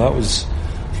years. Mm-hmm. So that was,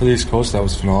 for the East Coast, that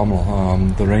was phenomenal.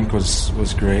 The rink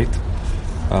was great.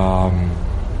 We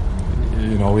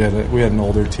had an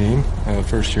older team,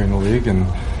 first year in the league, and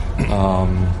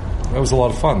it was a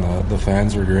lot of fun. The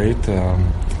fans were great. The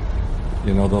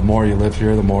more you live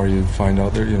here, the more you find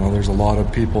out there's a lot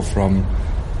of people from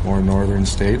more northern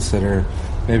states that are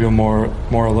maybe a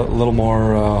little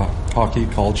more hockey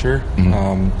culture,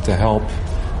 mm-hmm. To help,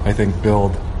 I think,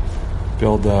 build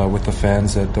with the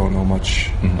fans that don't know much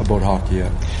mm-hmm. about hockey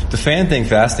yet. The fan thing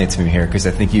fascinates me here because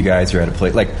I think you guys are at a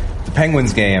place like the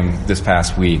Penguins game this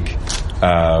past week,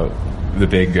 the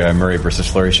big Murray versus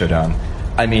Fleury showdown.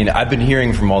 I mean, I've been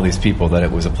hearing from all these people that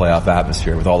it was a playoff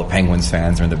atmosphere with all the Penguins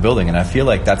fans are in the building, and I feel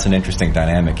like that's an interesting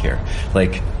dynamic here.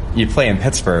 Like, you play in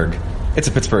Pittsburgh, it's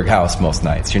a Pittsburgh house most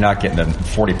nights. You're not getting the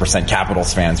 40%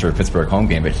 Capitals fans for a Pittsburgh home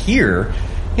game. But here,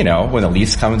 when the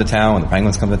Leafs come to town, when the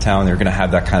Penguins come to town, they're going to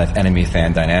have that kind of enemy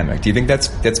fan dynamic. Do you think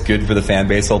that's good for the fan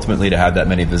base ultimately to have that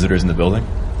many visitors in the building?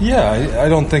 Yeah, I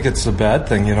don't think it's a bad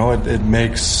thing. It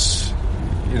makes,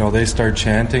 they start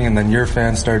chanting and then your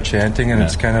fans start chanting, and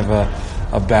it's kind of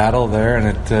a battle there,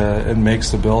 and it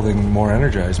makes the building more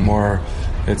energized,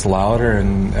 it's louder,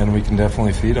 and we can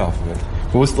definitely feed off of it.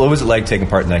 What was it like taking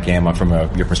part in that game from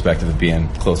your perspective of being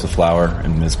close with Flower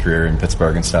and his career in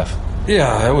Pittsburgh and stuff?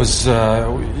 Yeah, it was,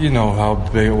 how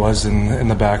big it was in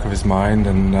the back of his mind,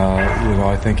 and,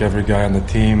 I think every guy on the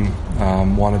team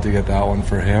wanted to get that one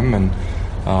for him, and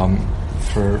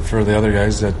for the other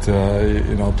guys that,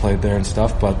 played there and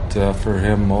stuff, but for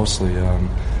him mostly,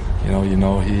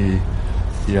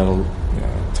 he had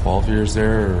 12 years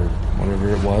there or whatever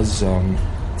it was,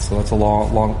 so that's a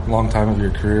long time of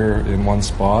your career in one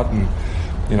spot, and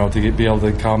to be able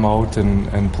to come out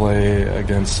and play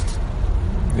against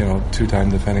two-time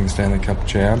defending Stanley Cup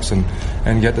champs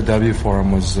and get the W for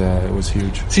him was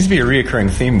huge. Seems to be a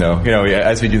reoccurring theme, though.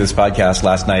 As we do this podcast,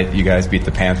 last night you guys beat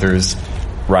the Panthers.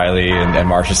 Riley and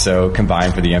Marchessault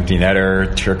combined for the empty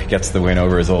netter. Turk gets the win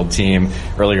over his old team.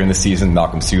 Earlier in the season,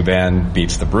 Malcolm Subban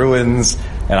beats the Bruins,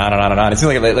 and on and on and on. It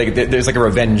seems like there's like a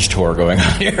revenge tour going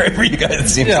on here for you guys. It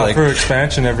seems like. For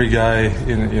expansion, every guy,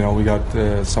 we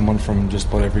got someone from just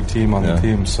about every team on the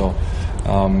team. So,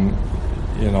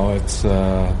 it's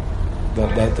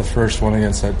that the first one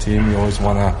against that team. You always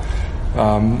want to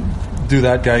do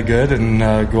that guy good and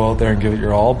go out there and give it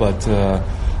your all. But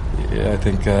I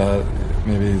think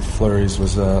maybe Fleury's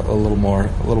was a little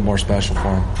more special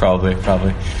for him. Probably.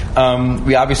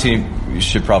 We obviously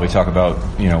should probably talk about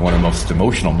one of the most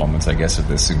emotional moments, I guess, of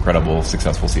this incredible,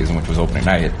 successful season, which was opening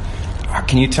night.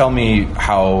 Can you tell me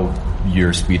how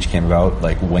your speech came about?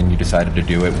 Like when you decided to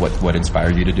do it, what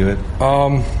inspired you to do it?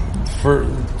 For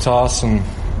Toss and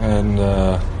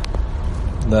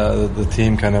the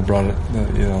team kind of brought it.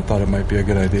 Thought it might be a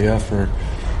good idea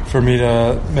for me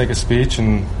to make a speech,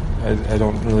 and I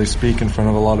don't really speak in front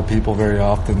of a lot of people very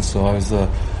often, so I was a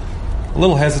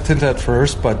little hesitant at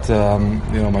first, but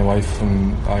my wife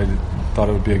and I thought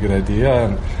it would be a good idea,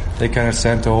 and they kind of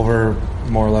sent over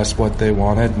more or less what they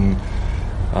wanted, and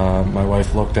my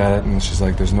wife looked at it and she's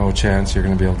like, there's no chance you're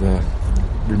going to be able to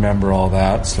remember all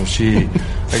that, so she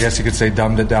I guess you could say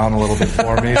dumbed it down a little bit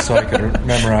for me so I could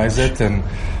memorize it, and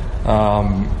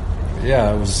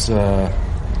it was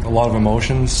a lot of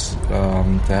emotions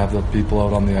to have the people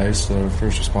out on the ice, the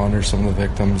first responders, some of the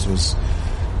victims, was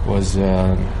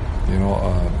a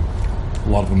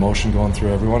lot of emotion going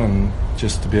through everyone, and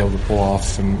just to be able to pull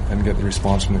off and get the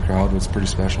response from the crowd was pretty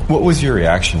special. What was your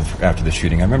reaction after the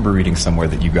shooting? I remember reading somewhere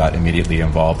that you got immediately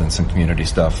involved in some community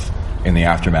stuff in the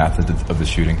aftermath of the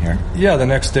shooting here. Yeah, the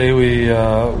next day we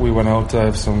went out. I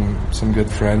have some good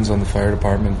friends on the fire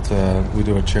department. We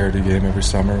do a charity game every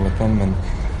summer with them, and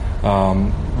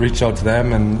reached out to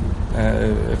them and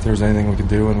if there was anything we could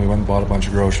do, and we went and bought a bunch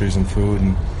of groceries and food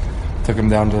and took them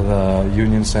down to the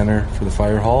Union Center for the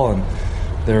fire hall, and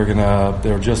they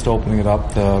were just opening it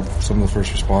up to some of the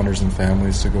first responders and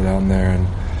families to go down there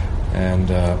and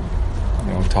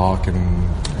talk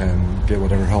and get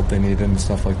whatever help they needed and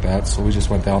stuff like that. So we just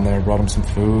went down there, brought them some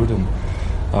food, and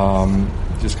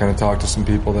just kind of talked to some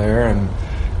people there, and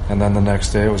then the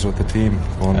next day it was with the team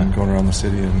going around the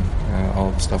city and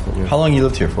all the stuff that we. How long you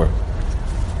lived here for?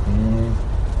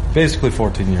 Basically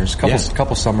 14 years.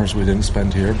 Couple summers we didn't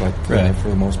spend here, but for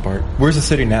the most part. Where's the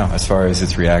city now as far as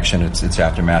its reaction, its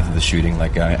aftermath of the shooting?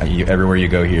 Like everywhere you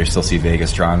go here, you still see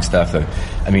Vegas strong stuff.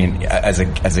 I mean, as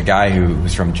a guy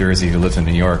who's from Jersey who lives in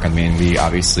New York, I mean, we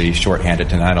obviously shorthanded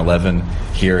to 9/11.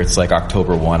 Here it's like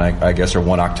October 1, I guess, or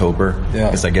 1 October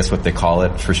is I guess what they call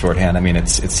it for shorthand. I mean, it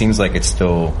seems like it's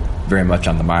still very much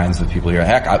on the minds of people here.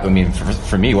 Heck, I mean,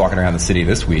 for me walking around the city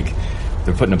this week,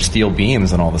 they're putting up steel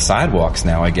beams on all the sidewalks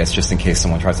now, I guess, just in case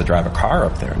someone tries to drive a car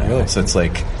up there now. Really? So it's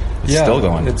like, it's still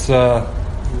going. It's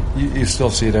you still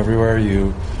see it everywhere.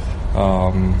 You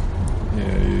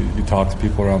talk to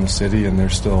people around the city, and they're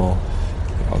still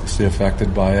obviously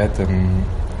affected by it,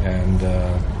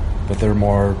 but they're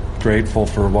more grateful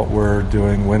for what we're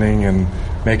doing, winning and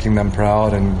making them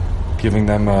proud and giving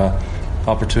them a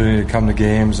opportunity to come to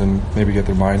games and maybe get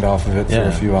their mind off of it for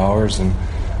a few hours. And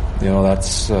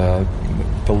that's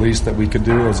the least that we could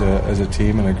do as a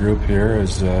team and a group here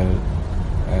is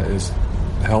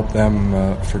help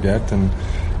them forget and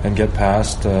get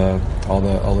past all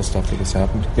the stuff that has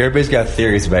happened. Everybody's got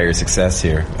theories about your success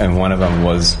here, and one of them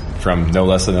was from no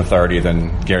less an authority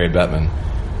than Gary Bettman,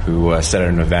 who said at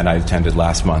an event I attended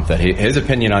last month that his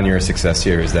opinion on your success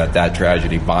here is that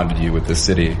tragedy bonded you with the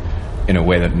city in a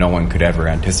way that no one could ever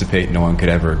anticipate, no one could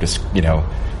ever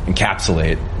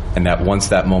encapsulate. And that once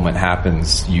that moment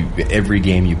happens, every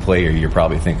game you play here, you're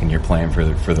probably thinking you're playing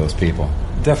for those people.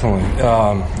 Definitely.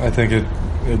 I think it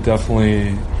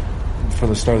definitely, for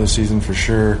the start of the season for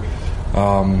sure,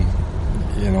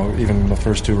 even the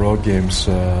first two road games,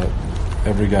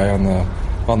 every guy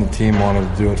on the team wanted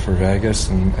to do it for Vegas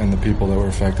and the people that were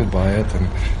affected by it. And,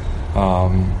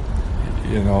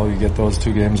 you get those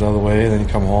two games out of the way, then you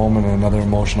come home and another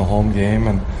emotional home game.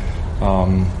 And,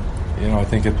 I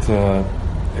think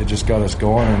it just got us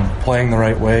going and playing the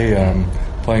right way,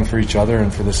 playing for each other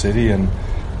and for the city, and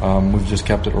we've just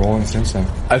kept it rolling since then.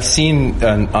 I've seen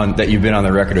that you've been on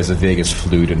the record as a Vegas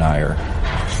flu denier.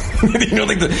 You don't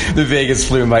think the Vegas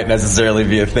flu might necessarily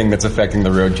be a thing that's affecting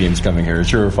the road teams coming here?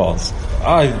 True or false?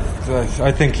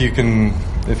 I think you can,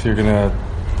 if you're going to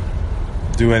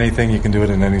do anything, you can do it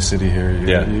in any city here.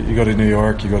 You go to New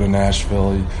York, you go to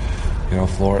Nashville,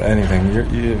 Florida, anything.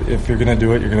 If you're going to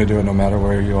do it, you're going to do it no matter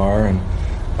where you are. And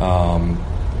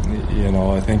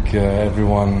I think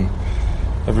everyone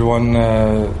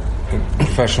in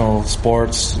professional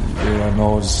sports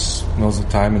knows the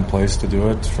time and place to do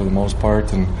it for the most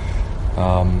part, and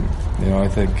I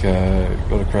think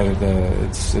go to credit,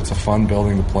 it's a fun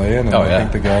building to play in, and I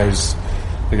think the guys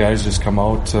just come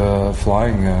out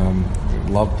flying,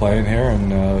 love playing here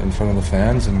and in front of the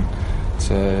fans, and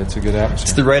it's a good atmosphere.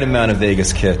 It's the right amount of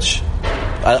Vegas kitsch.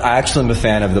 I actually am a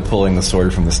fan of the pulling the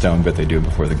sword from the stone bit they do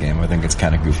before the game. I think it's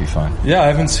kind of goofy fun. Yeah, I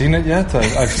haven't seen it yet.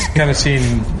 I've kind of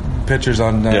seen pictures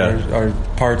on or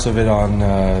parts of it on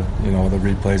the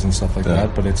replays and stuff like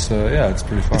that. But it's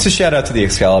pretty fun. It's a shout out to the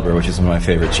Excalibur, which is one of my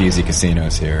favorite cheesy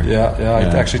casinos here. Yeah. I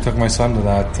actually took my son to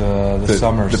that this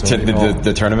summer.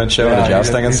 The tournament show, the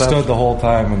jousting and stuff. He stood the whole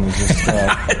time and was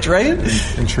just right?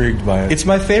 Intrigued by it. It's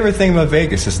my favorite thing about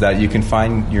Vegas is that you can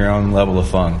find your own level of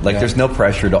fun. Like there's no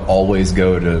pressure to always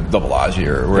go to the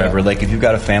Bellagio or wherever. Yeah. Like if you've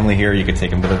got a family here, you can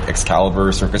take them to the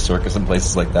Excalibur, Circus, and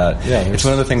places like that. Yeah, it's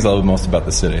one of the things I love most about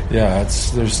the city. Yeah,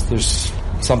 there's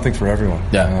something for everyone.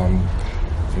 Yeah.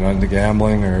 If you're not into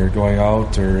gambling or going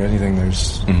out or anything,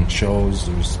 there's shows,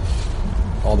 there's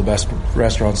all the best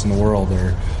restaurants in the world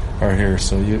are here.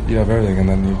 So you have everything, and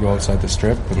then you go outside the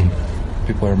Strip and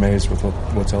people are amazed with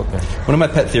what's out there. One of my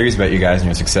pet theories about you guys and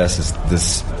your success is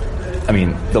this. I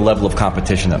mean, the level of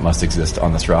competition that must exist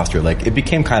on this roster. Like, it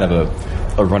became kind of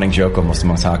a running joke almost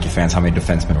amongst hockey fans how many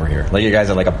defensemen were here. Like, you guys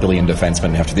are like 1 billion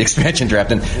defensemen after the expansion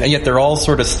draft, and yet they're all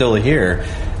sort of still here.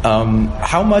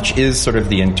 How much is sort of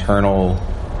the internal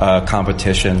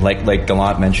competition? Like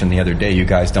Gallant mentioned the other day, you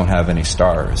guys don't have any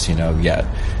stars, yet.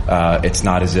 It's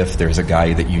not as if there's a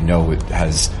guy that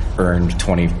has earned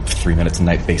 23 minutes a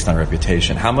night based on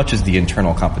reputation. How much is the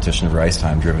internal competition of ice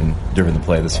time driven the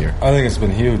play this year? I think it's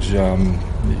been huge.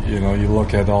 You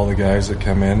look at all the guys that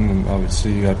come in, and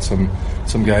obviously you got some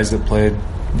guys that played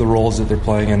the roles that they're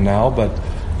playing in now, but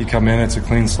you come in, it's a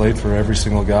clean slate for every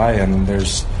single guy, and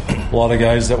there's a lot of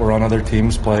guys that were on other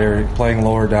teams playing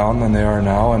lower down than they are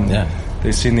now, and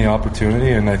they've seen the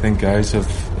opportunity, and I think guys have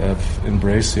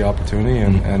embraced the opportunity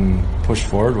and pushed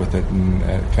forward with it and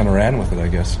kind of ran with it, I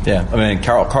guess. Yeah, I mean,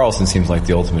 Carlson seems like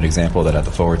the ultimate example of that at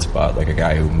the forward spot, like a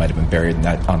guy who might have been buried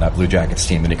on that Blue Jackets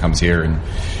team, and he comes here and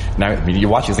now, I mean, you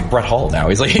watch, he's like Brett Hull now.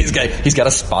 He's got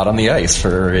a spot on the ice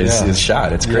for his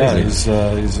shot. It's crazy.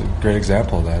 Yeah, he's a great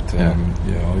example of that.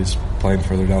 He's playing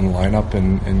further down the lineup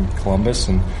in Columbus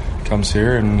and comes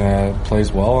here and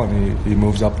plays well, and he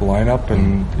moves up the lineup,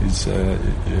 and he's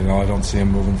I don't see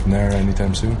him moving from there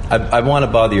anytime soon. I want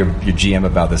to bother your GM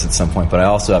about this at some point, but I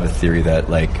also have a theory that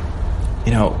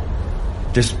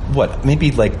there's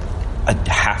maybe like a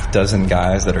half dozen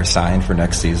guys that are signed for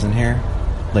next season here.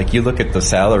 Like, you look at the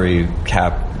salary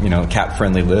cap,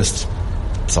 cap-friendly list,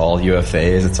 it's all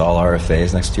UFAs, it's all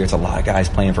RFAs next year. It's a lot of guys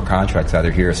playing for contracts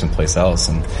either here or someplace else,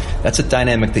 and that's a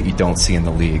dynamic that you don't see in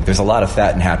the league. There's a lot of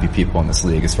fat and happy people in this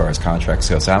league as far as contracts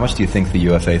go. So how much do you think the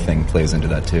UFA thing plays into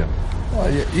that too?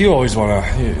 Well, you always want to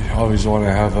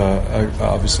have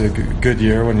obviously a good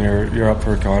year when you're up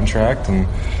for a contract, and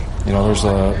there's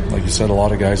like you said, a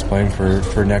lot of guys playing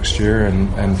for next year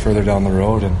and further down the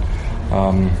road, and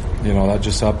that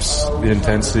just ups the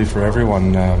intensity for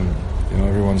everyone.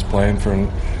 Everyone's playing for.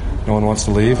 No one wants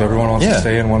to leave. Everyone wants to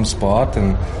stay in one spot,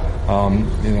 and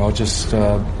it just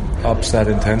ups that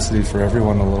intensity for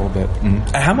everyone a little bit.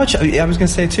 Mm-hmm. How much? I was going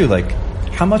to say too, like,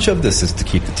 how much of this is to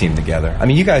keep the team together? I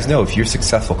mean, you guys know if you're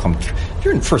successful, if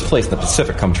you're in first place in the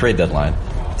Pacific come trade deadline,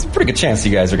 it's a pretty good chance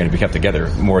you guys are going to be kept together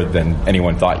more than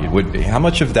anyone thought you would be. How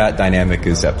much of that dynamic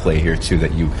is at play here too,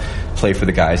 that you play for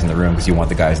the guys in the room because you want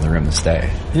the guys in the room to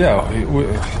stay? Yeah,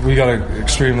 we got an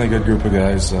extremely good group of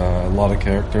guys, a lot of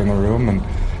character in the room,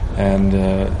 and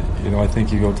I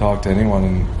think you go talk to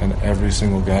anyone, and every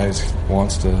single guy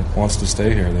wants to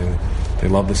stay here. They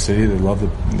love the city, they love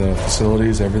the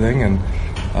facilities, everything, and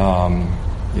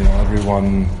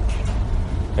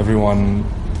everyone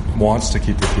wants to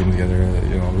keep the team together.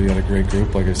 We got a great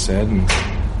group, like I said,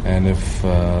 and if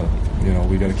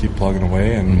we got to keep plugging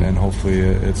away, and hopefully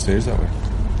it stays that way.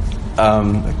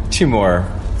 Two more.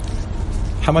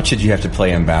 How much did you have to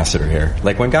play ambassador here?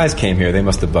 Like, when guys came here, they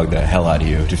must have bugged the hell out of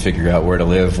you to figure out where to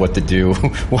live, what to do.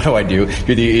 What do I do?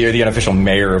 You're the unofficial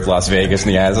mayor of Las Vegas,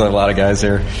 and there's a lot of guys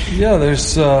here. Yeah,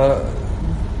 there's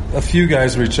a few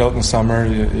guys reach out in the summer,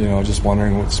 just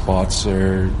wondering what spots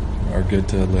are good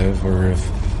to live, or if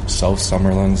South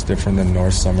Summerlin's different than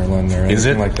North Summerlin or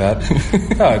anything like that.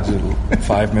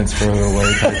 5 minutes further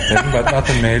away type thing, but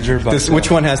nothing major. But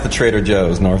which one has the Trader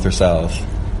Joe's, North or South?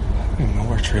 I don't know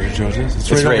where Trader Joe's is.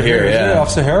 It's right here, yeah.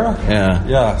 Off Sahara? Yeah.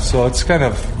 Yeah, so it's kind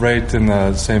of right in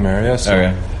the same area.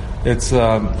 So it's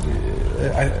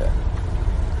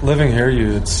living here,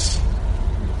 it's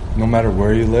no matter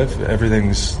where you live,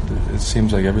 it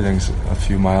seems like everything's a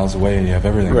few miles away, and you have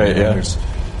everything. Right, yeah.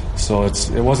 So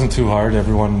it wasn't too hard.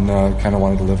 Everyone kind of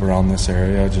wanted to live around this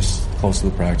area, just close to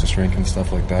the practice rink and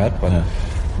stuff like that. But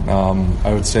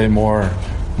I would say more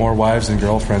wives and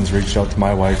girlfriends reached out to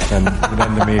my wife than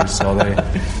to me. So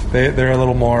they're a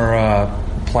little more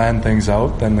plan things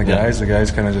out than the guys. The guys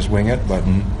kind of just wing it, but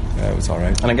it was all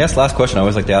right. And I guess last question, I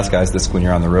always like to ask guys this when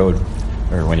you're on the road.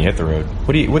 or when you hit the road?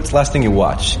 What's the last thing you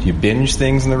watched? Do you binge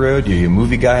things on the road? Are you a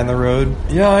movie guy on the road?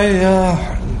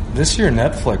 Yeah, this year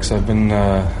Netflix. I've been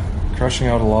crushing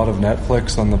out a lot of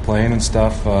Netflix on the plane and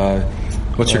stuff.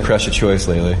 What's your crush of choice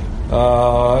lately?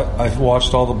 I've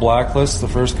watched all the Blacklist, the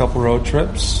first couple road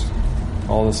trips,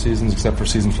 all the seasons except for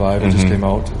season 5. It just came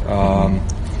out.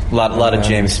 A lot of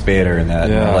James Spader in that.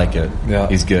 Yeah, I like it. Yeah,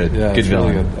 he's good. Yeah, good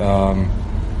villain. Really good.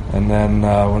 And then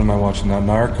what am I watching now?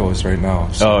 Narcos right now.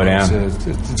 So oh, damn.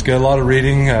 It's good. A lot of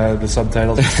reading, the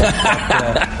subtitles and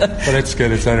stuff. But it's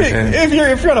good. It's entertaining.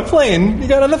 If you're on a plane, you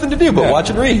got nothing to do but watch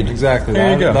and read. Exactly.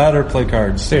 There you go. That or play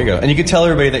cards. There you go. And you can tell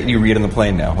everybody that you read on the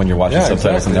plane now when you're watching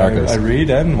subtitles on Narcos. I read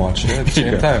and watch it at the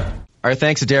same time. Our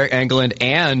thanks to Deryk Engelland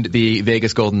and the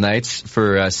Vegas Golden Knights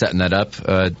for setting that up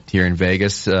here in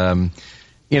Vegas.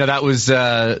 That was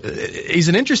he's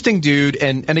an interesting dude,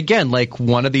 and again, like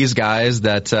one of these guys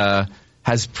that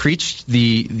has preached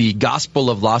the gospel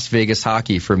of Las Vegas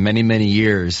hockey for many, many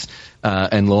years,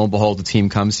 and lo and behold, the team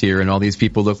comes here, and all these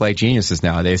people look like geniuses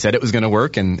now. They said it was going to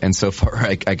work, and so far,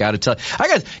 I got to tell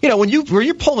you, when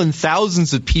you're pulling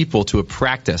thousands of people to a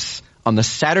practice on the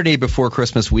Saturday before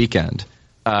Christmas weekend,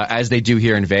 as they do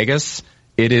here in Vegas,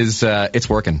 it's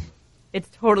working. It's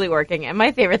totally working. And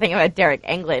my favorite thing about Deryk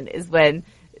Engelland is when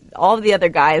all of the other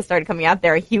guys started coming out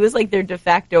there, he was like their de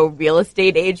facto real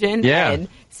estate agent and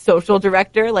social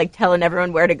director, like telling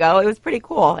everyone where to go. It was pretty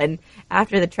cool. And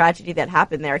after the tragedy that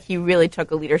happened there, he really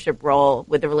took a leadership role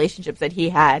with the relationships that he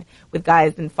had with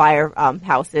guys in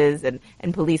firehouses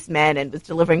and policemen, and was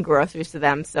delivering groceries to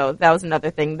them. So that was another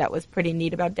thing that was pretty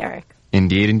neat about Deryk.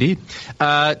 Indeed.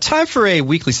 Time for a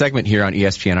weekly segment here on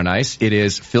ESPN on Ice. It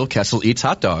is Phil Kessel Eats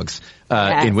Hot Dogs,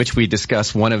 in which we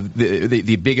discuss one of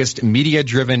the biggest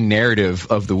media-driven narrative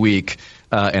of the week,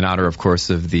 in honor, of course,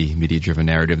 of the media-driven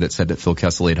narrative that said that Phil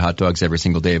Kessel ate hot dogs every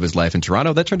single day of his life in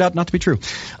Toronto. That turned out not to be true.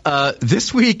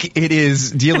 This week, it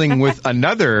is dealing with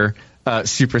another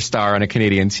superstar on a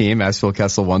Canadian team, as Phil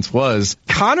Kessel once was,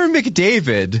 Connor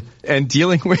McDavid, and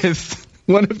dealing with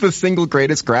one of the single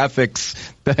greatest graphics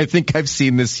that I think I've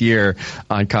seen this year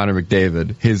on Connor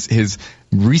McDavid, his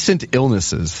recent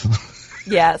illnesses.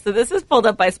 Yeah, so this was pulled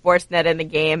up by Sportsnet in the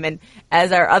game, and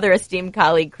as our other esteemed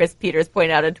colleague Chris Peters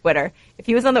pointed out on Twitter, if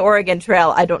he was on the Oregon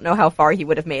Trail, I don't know how far he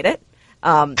would have made it.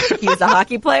 If he was a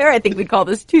hockey player, I think we'd call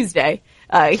this Tuesday.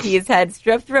 He has had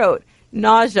strep throat,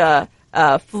 nausea,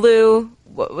 flu,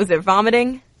 what was it,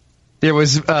 vomiting? There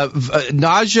was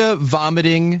nausea,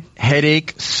 vomiting,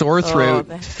 headache, sore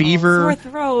throat, fever,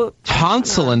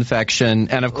 tonsil infection,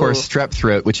 and of course strep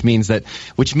throat, which means that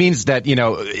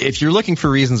if you're looking for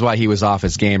reasons why he was off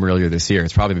his game earlier this year,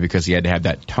 it's probably because he had to have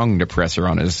that tongue depressor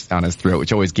on his throat,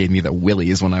 which always gave me the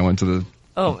willies when I went to the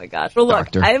Oh my gosh! Well, look,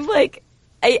 doctor. I'm like.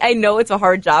 I know it's a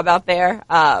hard job out there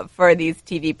for these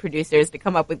TV producers to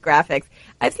come up with graphics.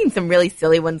 I've seen some really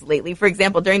silly ones lately. For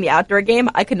example, during the outdoor game,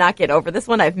 I could not get over this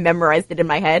one. I've memorized it in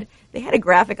my head. They had a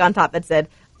graphic on top that said,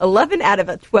 11 out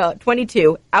of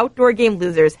 22 outdoor game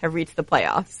losers have reached the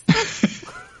playoffs.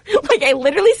 Like, I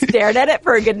literally stared at it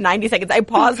for a good 90 seconds. I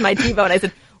paused my TiVo and I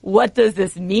said, what does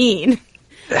this mean?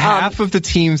 Half of the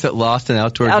teams that lost in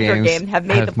outdoor games have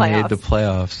made the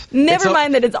playoffs. Never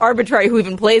mind that it's arbitrary who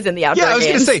even plays in the outdoor games. Yeah,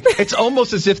 I was going to say, it's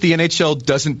almost as if the NHL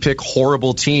doesn't pick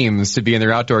horrible teams to be in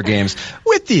their outdoor games,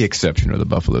 with the exception of the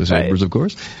Buffalo Sabres, of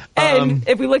course. And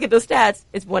if we look at the stats,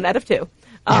 it's 1 out of 2.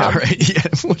 Yeah, right.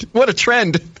 Yeah. What a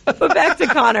trend. But back to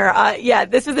Connor.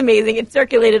 This was amazing. It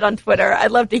circulated on Twitter.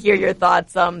 I'd love to hear your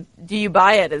thoughts. Do you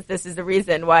buy it? As this is the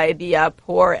reason why the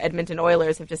poor Edmonton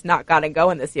Oilers have just not gotten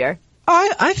going this year?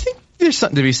 I think there's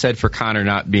something to be said for Connor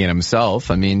not being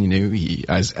himself. I mean, he,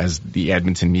 as the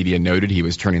Edmonton media noted, he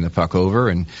was turning the puck over,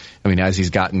 and I mean, as he's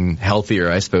gotten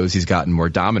healthier, I suppose he's gotten more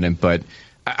dominant. But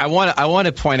I want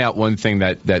to point out one thing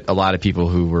that a lot of people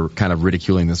who were kind of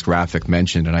ridiculing this graphic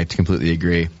mentioned, and I completely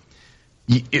agree.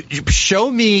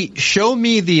 Show me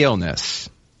the illness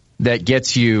that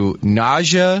gets you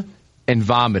nausea and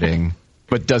vomiting,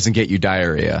 but doesn't get you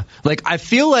diarrhea. Like, I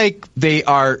feel like they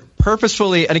are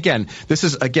purposefully, and again, this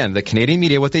is, the Canadian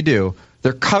media, what they do,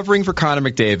 they're covering for Connor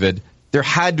McDavid. There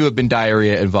had to have been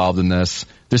diarrhea involved in this.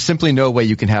 There's simply no way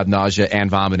you can have nausea and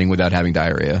vomiting without having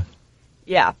diarrhea.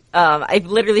 Yeah. I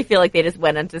literally feel like they just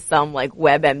went into some, like,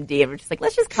 WebMD and were just like,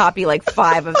 let's just copy, like,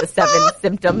 5 of the 7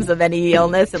 symptoms of any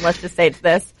illness, and let's just say it's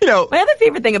this. My other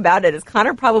favorite thing about it is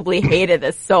Connor probably hated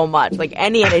this so much. Like,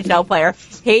 any NHL player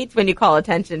hates when you call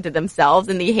attention to themselves,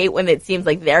 and they hate when it seems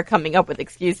like they're coming up with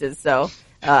excuses. So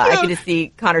I could just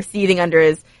see Connor seething under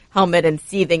his helmet and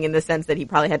seething in the sense that he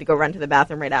probably had to go run to the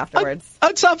bathroom right afterwards.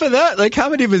 On top of that, like how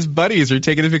many of his buddies are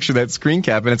taking a picture of that screen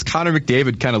cap, and it's Connor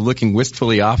McDavid kind of looking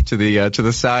wistfully off to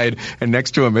the side, and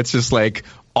next to him it's just like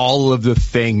all of the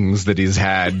things that he's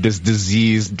had, this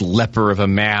diseased leper of a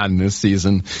man this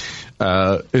season.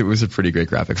 It was a pretty great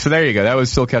graphic. So there you go. That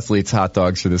was Phil Kessel Eats Hot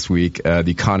Dogs for this week,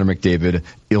 the Connor McDavid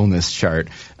illness chart.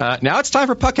 Now it's time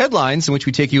for Puck Headlines, in which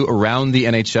we take you around the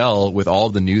NHL with all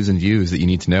the news and views that you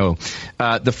need to know.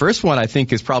 The first one, I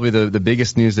think, is probably the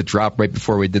biggest news that dropped right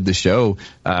before we did the show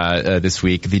this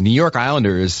week. The New York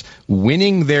Islanders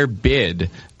winning their bid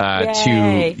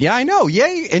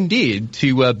yay indeed,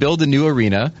 to build a new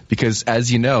arena, because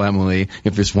as you know, Emily,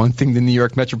 if there's one thing the New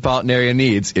York metropolitan area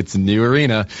needs, it's a new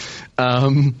arena.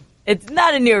 It's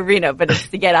not a new arena, but it's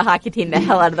to get a hockey team the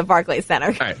hell out of the Barclays Center.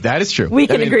 All right, that is true. We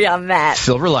can agree on that.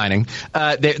 Silver lining.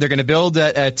 They're going to build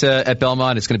at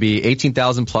Belmont. It's going to be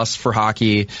 18,000 plus for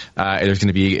hockey. There's going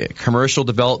to be commercial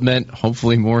development,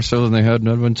 hopefully more so than they had in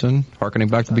Edmonton, harkening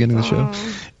back to the beginning of the show.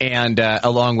 And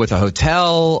along with a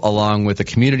hotel, along with a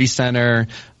community center,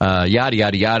 yada,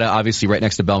 yada, yada. Obviously right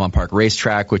next to Belmont Park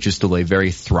Racetrack, which is still a very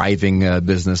thriving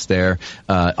business there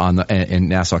in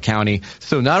Nassau County.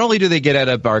 So not only do they get out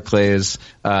of Barclays,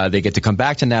 they get to come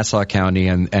back to Nassau County,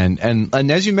 and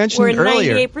as you mentioned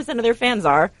earlier, 98% of their fans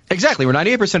are. Exactly, where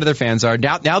 98% of their fans are.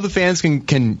 Now the fans can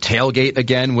tailgate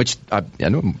again, which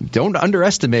don't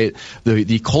underestimate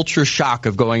the culture shock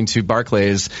of going to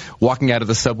Barclays, walking out of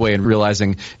the subway and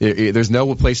realizing there's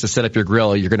no place to set up your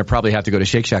grill. You're going to probably have to go to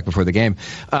Shake Shack before the game.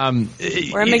 Or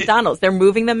McDonald's. They're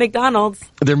moving the McDonald's.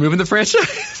 They're moving the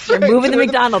franchise. They're moving the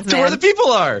McDonald's, to where the people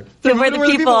are. To where the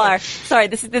people are. Sorry,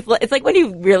 it's like when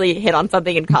you really hit on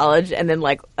something in college, and then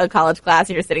like a college class,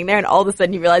 and you're sitting there, and all of a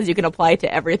sudden you realize you can apply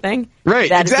to everything. Right,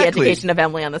 that exactly. Is the education of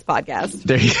Emily on this podcast.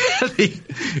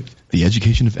 The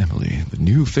Education of Emily, the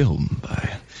new film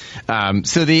by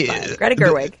Greta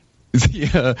Gerwig.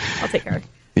 I'll take her.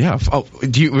 Yeah.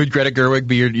 Would Greta Gerwig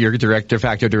be your de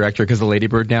facto director because of Lady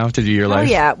Bird now to do your life?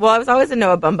 Oh yeah. Well, I was always a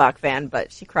Noah Baumbach fan,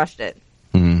 but she crushed it.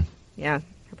 Mm-hmm. Yeah,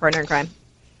 her partner in crime.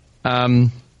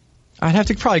 I'd have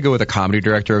to probably go with a comedy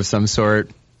director of some sort.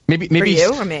 Maybe for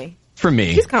you or me? For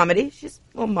me. She's comedy. She's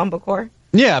a little mumblecore.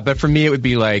 Yeah, but for me it would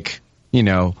be like,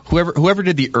 whoever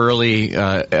did the early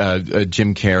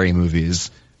Jim Carrey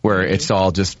movies where it's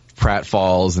all just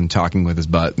pratfalls and talking with his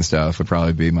butt and stuff would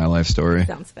probably be my life story.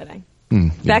 Sounds fitting.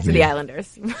 Back to the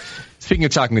Islanders. Speaking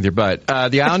of talking with your butt,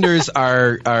 the Islanders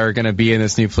are going to be in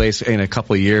this new place in a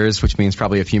couple of years, which means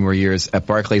probably a few more years at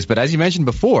Barclays. But as you mentioned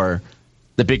before,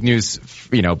 the big news,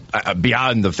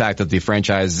 beyond the fact that the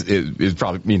franchise is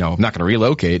probably, not going to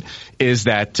relocate, is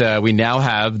that we now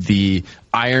have the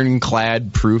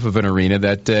ironclad proof of an arena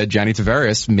that Johnny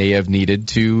Tavares may have needed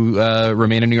to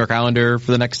remain a New York Islander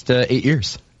for the next 8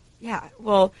 years. Yeah,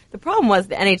 well, the problem was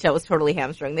the NHL was totally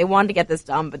hamstrung. They wanted to get this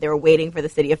done, but they were waiting for the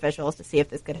city officials to see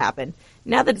if this could happen.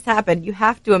 Now that it's happened, you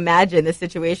have to imagine the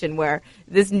situation where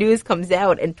this news comes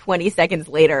out and 20 seconds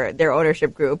later, their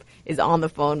ownership group is on the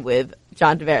phone with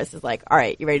John Tavares. Is like, all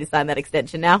right, you ready to sign that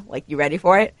extension now? Like, you ready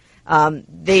for it? No,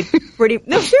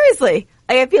 seriously.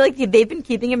 I feel like they've been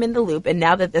keeping him in the loop, and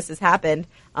now that this has happened,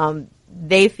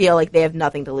 they feel like they have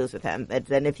nothing to lose with him.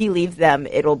 And if he leaves them,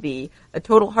 it'll be a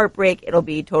total heartbreak. It'll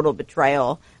be total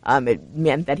betrayal. It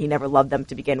meant that he never loved them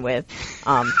to begin with.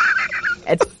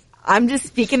 I'm just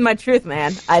speaking my truth,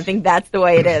 man. I think that's the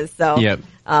way it is. So, yep.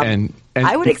 And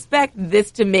I would expect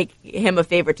this to make him a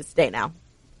favor to stay now.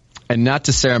 And not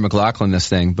to Sarah McLachlan this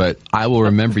thing, but I will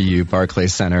remember you,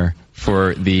 Barclays Center,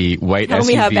 for the white SUV. Tell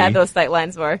me how bad those sight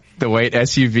lines were. The white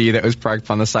SUV that was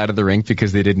parked on the side of the rink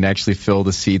because they didn't actually fill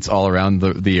the seats all around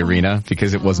the arena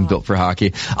because it wasn't built for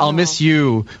hockey. I'll miss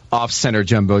you off-center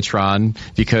Jumbotron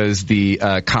because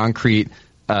the concrete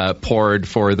poured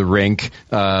for the rink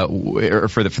or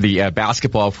for the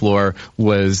basketball floor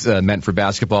was meant for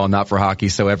basketball, not for hockey.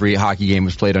 So every hockey game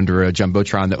was played under a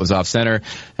Jumbotron that was off-center.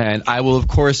 And I will, of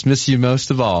course, miss you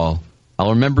most of all.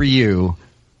 I'll remember you,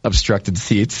 obstructed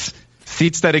seats.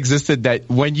 Seats that existed that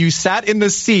when you sat in the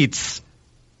seats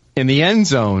in the end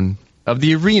zone of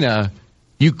the arena,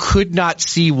 you could not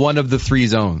see one of the three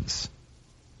zones.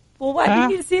 Well, why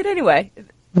didn't you see it anyway?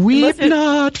 Weep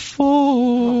not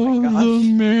for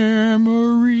the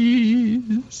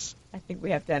memories. I think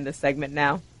we have to end this segment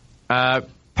now.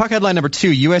 Puck headline number 2,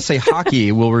 USA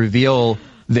Hockey will reveal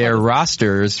their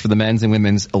rosters for the men's and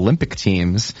women's Olympic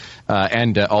teams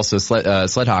and also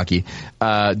sled hockey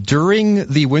during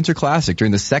the Winter Classic,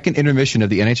 during the second intermission of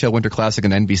the NHL Winter Classic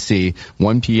on NBC,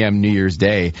 1 p.m. New Year's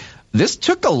Day. This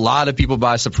took a lot of people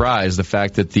by surprise, the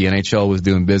fact that the NHL was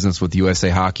doing business with USA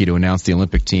Hockey to announce the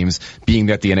Olympic teams, being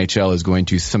that the NHL is going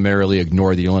to summarily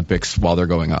ignore the Olympics while they're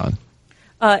going on.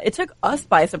 It took us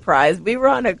by surprise. We were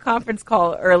on a conference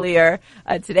call earlier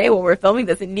today when we were filming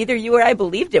this, and neither you or I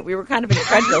believed it. We were kind of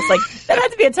incredulous. Like, that had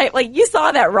to be a type. Like, you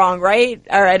saw that wrong, right?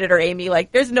 Our editor, Amy.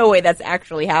 Like, there's no way that's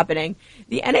actually happening.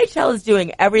 The NHL is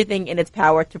doing everything in its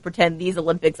power to pretend these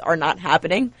Olympics are not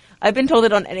happening. I've been told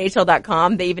it on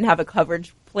NHL.com. They even have a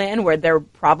coverage plan where they're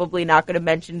probably not going to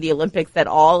mention the Olympics at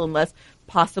all unless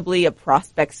possibly a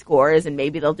prospect scores, and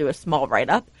maybe they'll do a small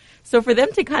write-up. So for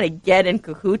them to kind of get in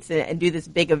cahoots and do this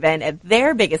big event at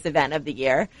their biggest event of the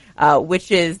year,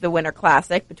 which is the Winter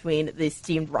Classic between the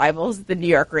esteemed rivals, the New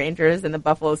York Rangers and the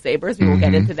Buffalo Sabres, we will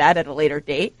get into that at a later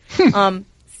date,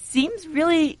 seems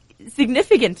really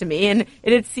significant to me. And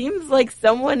it seems like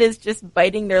someone is just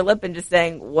biting their lip and just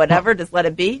saying, whatever, just let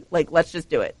it be. Like, let's just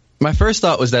do it. My first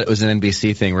thought was that it was an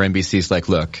NBC thing where NBC's like,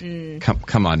 look,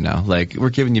 come on now. Like, we're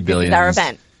giving you billions. This is our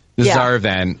event. This is our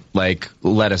event. Like,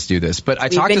 let us do this. But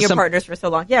We've been your partners for so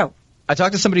long. Yeah. I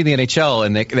talked to somebody in the NHL,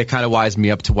 and they kind of wised me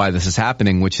up to why this is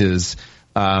happening, which is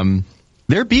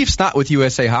their beef's not with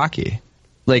USA Hockey.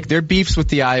 Like, their beef's with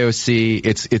the IOC.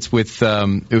 It's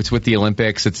with the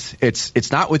Olympics.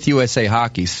 It's not with USA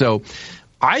Hockey. So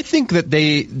I think that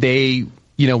they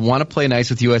want to play nice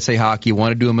with USA Hockey,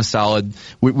 want to do them a solid,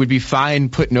 would be fine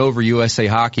putting over USA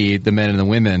Hockey, the men and the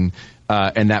women,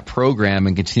 and that program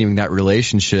and continuing that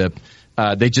relationship.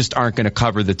 They just aren't going to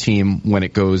cover the team when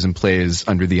it goes and plays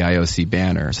under the IOC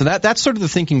banner. So that's sort of the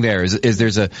thinking there is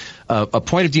there's a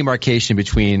point of demarcation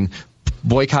between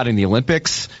boycotting the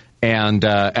Olympics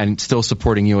and still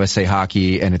supporting USA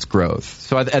Hockey and its growth.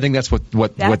 So I think that's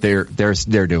what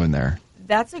they're doing there.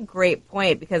 That's a great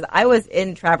point, because I was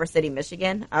in Traverse City,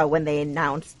 Michigan, when they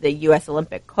announced the U.S.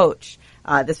 Olympic coach.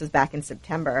 This was back in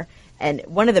September. And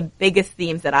one of the biggest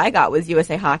themes that I got was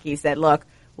USA Hockey said, look,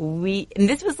 and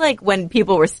this was like when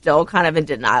people were still kind of in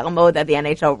denial mode that the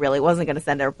NHL really wasn't going to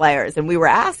send their players. And we were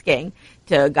asking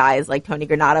to guys like Tony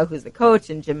Granato, who's the coach,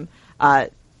 and Jim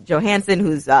Johansson,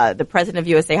 who's the president of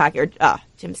USA Hockey, or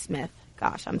Jim Smith.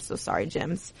 Gosh, I'm so sorry,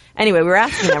 Jims. Anyway, we were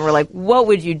asking them, we're like, what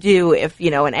would you do if,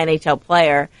 an NHL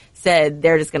player said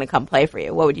they're just going to come play for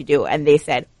you? What would you do? And they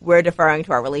said, we're deferring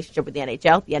to our relationship with the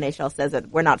NHL. The NHL says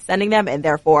that we're not sending them, and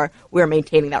therefore we're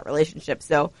maintaining that relationship.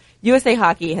 So USA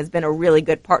Hockey has been a really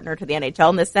good partner to the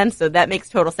NHL in this sense. So that makes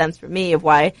total sense for me of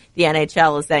why the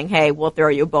NHL is saying, hey, we'll throw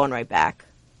you a bone right back.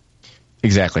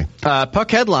 Exactly. Puck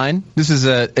headline. This is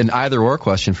an either-or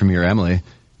question from you, Emily.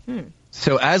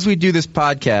 So as we do this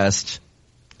podcast,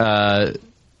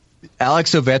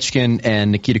 Alex Ovechkin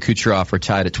and Nikita Kucherov are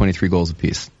tied at 23 goals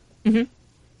apiece. Mm-hmm.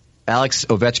 Alex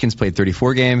Ovechkin's played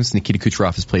 34 games. Nikita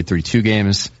Kucherov has played 32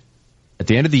 games. At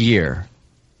the end of the year,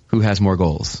 who has more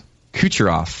goals,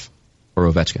 Kucherov or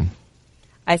Ovechkin?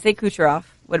 I say Kucherov.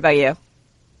 What about you?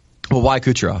 Well, why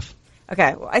Kucherov?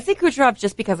 Okay, well, I say Kucherov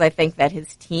just because I think that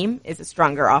his team is a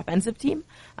stronger offensive team.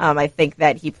 I think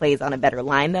that he plays on a better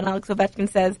line than Alex Ovechkin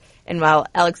says. And while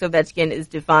Alex Ovechkin is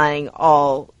defying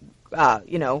all,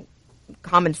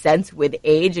 common sense with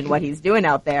age and what he's doing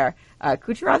out there,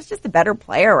 Kucherov's just a better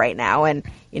player right now. And,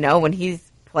 when he's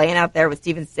playing out there with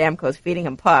Steven Stamkos feeding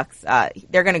him pucks,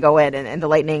 they're going to go in, and the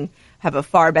Lightning have a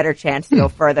far better chance to go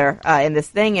further in this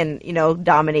thing and,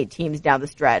 dominate teams down the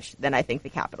stretch than I think the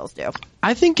Capitals do.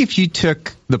 I think if you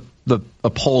took a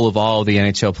poll of all the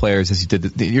NHL players as you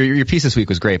did, your piece this week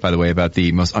was great, by the way, about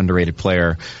the most underrated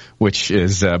player, which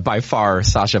is by far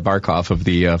Sasha Barkov of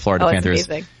the Florida Panthers.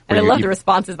 Amazing. And I love the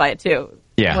responses by it, too.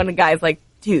 Yeah. When a guy's like,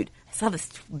 dude, I saw this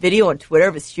video on Twitter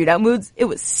of his shootout moves. It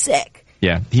was sick.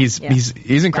 Yeah, he's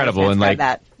incredible, and like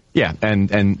that. Yeah,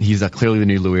 and he's clearly the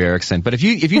new Louis Eriksson. But if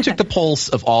you took the pulse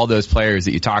of all those players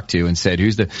that you talked to and said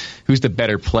who's the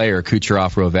better player,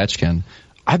 Kucherov or Ovechkin,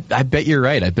 I bet you're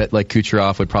right. I bet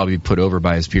Kucherov would probably be put over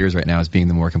by his peers right now as being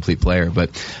the more complete player. But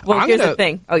here's the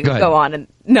thing. Oh, go on. And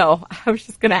no, I was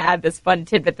just going to add this fun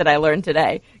tidbit that I learned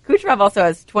today. Kucherov also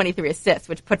has 23 assists,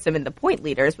 which puts him in the point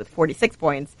leaders with 46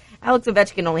 points. Alex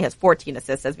Ovechkin only has 14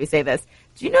 assists as we say this.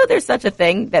 Do you know there's such a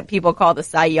thing that people call the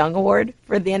Cy Young Award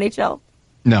for the NHL?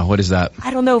 No, what is that? I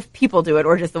don't know if people do it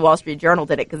or just the Wall Street Journal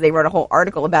did it, because they wrote a whole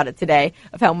article about it today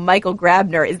of how Michael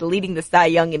Grabner is leading the Cy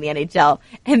Young in the NHL.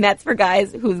 And that's for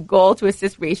guys whose goal to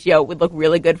assist ratio would look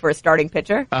really good for a starting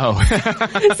pitcher. Oh.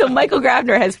 So Michael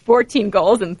Grabner has 14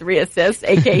 goals and 3 assists,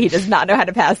 aka he does not know how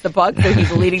to pass the puck, so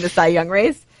he's leading the Cy Young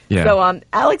race. Yeah. So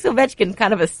Alex Ovechkin's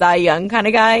kind of a Cy Young kind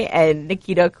of guy, and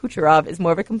Nikita Kucherov is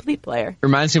more of a complete player.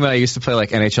 Reminds me when I used to play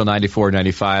like NHL 94,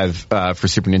 95 for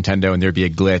Super Nintendo, and there'd be a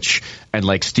glitch, and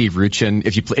like Steve Ruchin,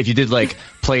 if you did like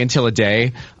play until a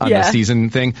day on the season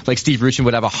thing, like Steve Ruchin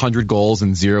would have 100 goals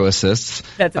and 0 assists.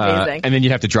 That's amazing. And then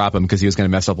you'd have to drop him because he was going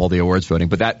to mess up all the awards voting.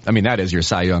 But that is your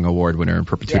Cy Young Award winner in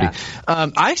perpetuity. Yeah.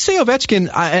 I say Ovechkin,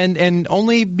 and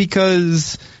only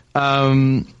because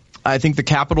I think the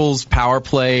Capitals' power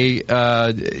play,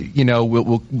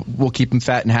 will keep him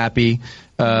fat and happy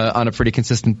on a pretty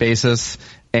consistent basis.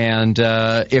 And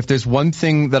if there's one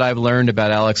thing that I've learned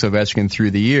about Alex Ovechkin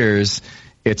through the years,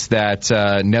 it's that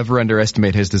never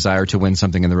underestimate his desire to win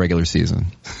something in the regular season.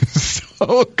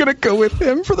 So I'm going to go with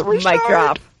him for the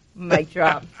Richard. Mic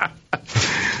drop.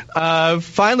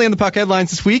 Finally, on the puck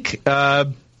headlines this week,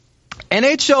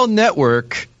 NHL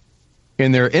Network,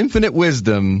 in their infinite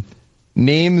wisdom,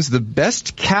 names the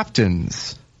best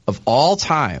captains of all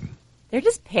time. They're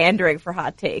just pandering for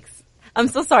hot takes. I'm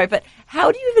so sorry, but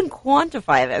how do you even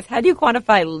quantify this? How do you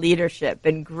quantify leadership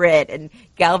and grit and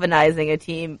galvanizing a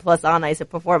team plus on ice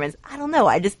performance? I don't know.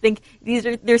 I just think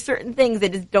there's certain things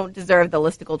that just don't deserve the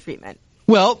listicle treatment.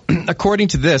 Well, according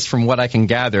to this, from what I can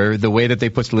gather, the way that they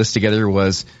put the list together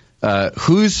was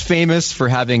who's famous for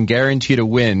having guaranteed a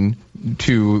win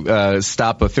to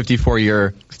stop a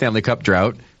 54-year Stanley Cup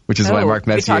drought, which is why Mark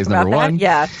Messier is number one.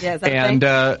 Yeah.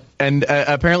 And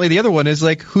apparently the other one is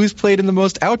like who's played in the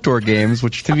most outdoor games,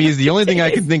 which to me is the only thing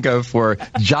I can think of for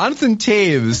Jonathan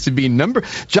Toews to be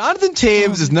Jonathan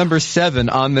Toews is number 7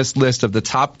 on this list of the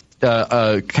top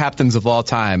captains of all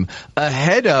time,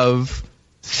 ahead of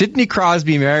Sidney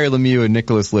Crosby, Mario Lemieux, and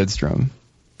Nicholas Lidstrom.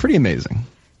 Pretty amazing.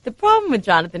 The problem with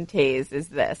Jonathan Toews is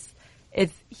this.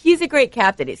 He's a great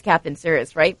captain. He's Captain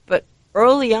Serious, right? But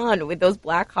early on with those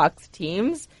Blackhawks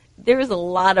teams, there was a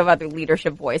lot of other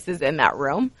leadership voices in that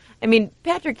room. I mean,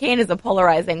 Patrick Kane is a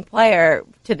polarizing player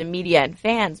to the media and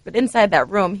fans, but inside that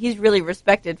room, he's really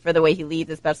respected for the way he leads,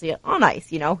 especially on ice.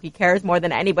 He cares more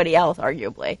than anybody else,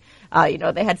 arguably.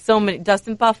 They had so many,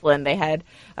 Dustin Byfuglien, they had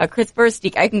Chris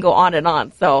Versteeg. I can go on and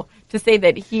on. So to say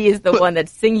that he is the one that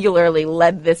singularly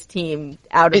led this team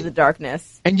out of the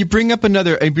darkness. And you bring up a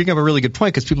really good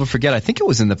point because people forget. I think it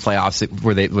was in the playoffs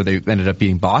where they ended up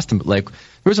beating Boston, but like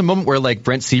there was a moment where like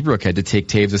Brent Seabrook had to take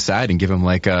Toews aside and give him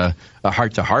like a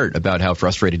heart-to-heart about how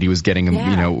frustrated he was getting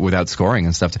him, without scoring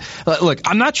and stuff. Look,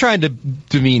 I'm not trying to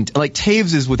demean, like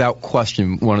Toews is without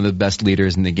question one of the best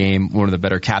leaders in the game, one of the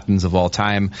better captains of all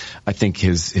time. I think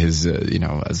his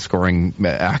scoring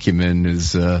acumen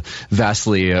is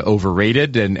vastly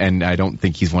overrated, and I don't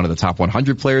think he's one of the top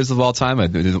 100 players of all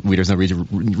time. There's no reason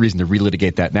to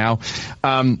relitigate that now.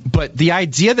 But the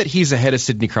idea that he's ahead of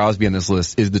Sidney Crosby on this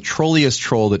list is the trolliest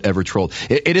troll that ever trolled.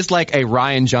 It is like a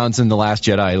Ryan Johnson, The Last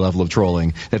Jedi level of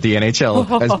trolling that the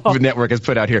NHL network has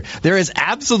put out here. There is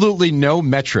absolutely no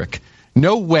metric,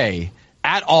 no way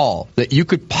at all that you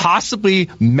could possibly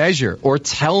measure or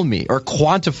tell me or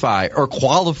quantify or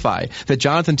qualify that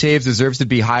Jonathan Toews deserves to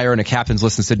be higher on a captain's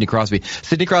list than Sidney Crosby.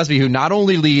 Sidney Crosby, who not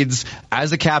only leads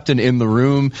as a captain in the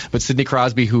room, but Sidney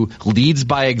Crosby, who leads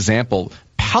by example,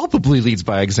 palpably leads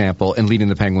by example in leading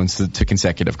the Penguins to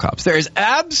consecutive cups. There is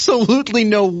absolutely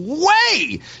no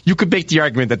way you could make the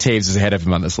argument that Toews is ahead of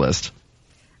him on this list.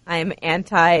 I am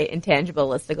anti-intangible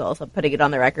listicles. I'm putting it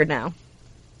on the record now.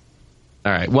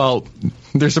 All right. Well,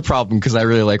 there's a problem because I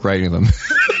really like writing them.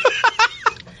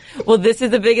 Well, this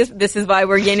is why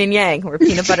we're yin and yang. We're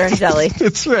peanut butter and jelly.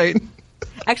 That's right.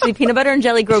 Actually, peanut butter and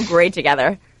jelly grow great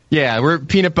together. Yeah, we're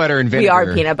peanut butter and vinegar. We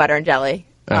are peanut butter and jelly.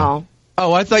 Oh,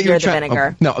 I thought you were trying.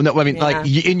 Vinegar. No. I mean, like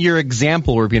in your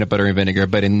example, we're peanut butter and vinegar,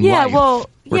 but in life,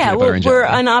 we're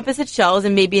on opposite shelves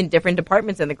and maybe in different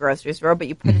departments in the grocery store, but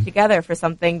you put it together for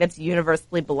something that's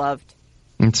universally beloved.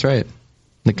 That's right,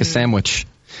 like a sandwich.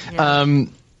 Yeah.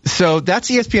 So that's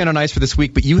ESPN on Ice for this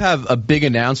week, but you have a big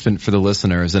announcement for the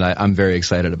listeners, and I'm very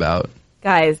excited about.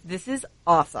 Guys, this is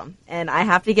awesome, and I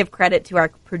have to give credit to our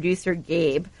producer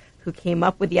Gabe, who came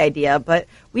up with the idea, but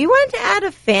we wanted to add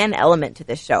a fan element to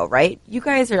this show, right? You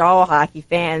guys are all hockey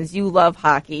fans. You love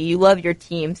hockey. You love your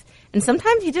teams. And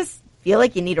sometimes you just feel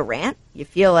like you need a rant. You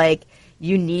feel like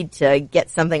you need to get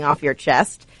something off your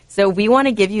chest. So we want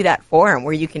to give you that forum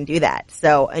where you can do that.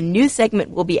 So a new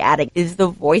segment we'll be adding is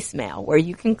the voicemail, where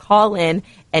you can call in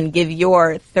and give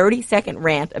your 30-second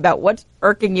rant about what's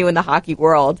irking you in the hockey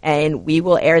world, and we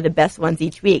will air the best ones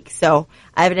each week. So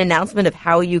I have an announcement of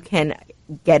how you can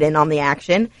get in on the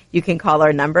action. You can call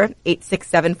our number,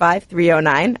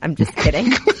 8675309. I'm just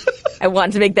kidding. I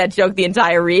wanted to make that joke the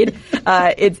entire read.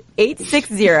 It's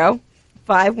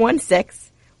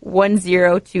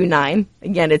 860-516-1029.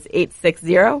 Again, it's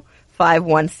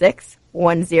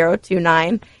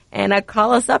 516-1029. And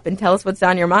call us up and tell us what's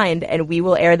on your mind, and we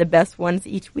will air the best ones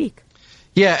each week.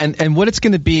 Yeah, and what it's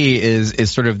going to be is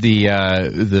sort of the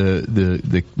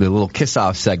little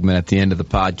kiss-off segment at the end of the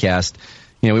podcast.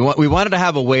 You know, we wanted to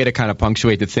have a way to kind of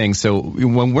punctuate the thing. So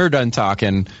when we're done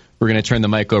talking, we're going to turn the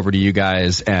mic over to you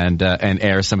guys and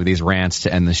air some of these rants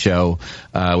to end the show,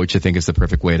 which I think is the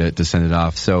perfect way to send it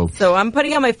off. So I'm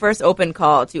putting out my first open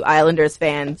call to Islanders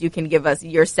fans. You can give us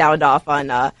your sound off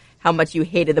on how much you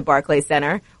hated the Barclays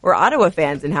Center, or Ottawa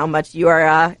fans and how much you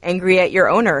are angry at your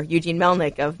owner, Eugene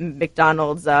Melnyk of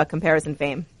McDonald's comparison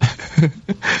fame. I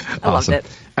loved it.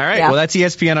 All right, well, that's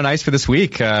ESPN on Ice for this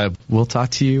week. We'll talk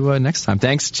to you next time.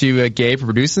 Thanks to Gabe for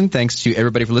producing. Thanks to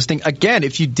everybody for listening. Again,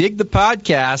 if you dig the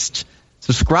podcast,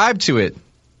 subscribe to it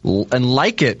and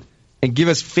like it and give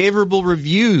us favorable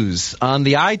reviews on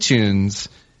the iTunes.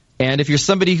 And if you're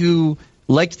somebody who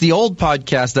liked the old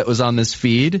podcast that was on this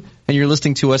feed and you're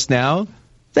listening to us now,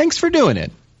 thanks for doing it.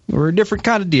 We're a different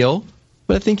kind of deal,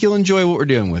 but I think you'll enjoy what we're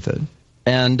doing with it.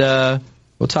 And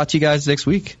we'll talk to you guys next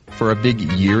week for a big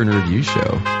year in review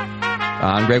show.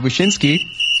 I'm Greg Wyshynski.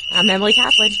 I'm Emily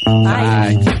Kaplan.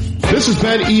 Bye. This has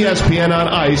been ESPN on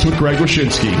Ice with Greg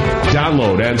Wyshynski.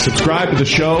 Download and subscribe to the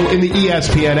show in the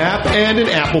ESPN app and in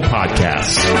Apple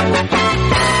Podcasts.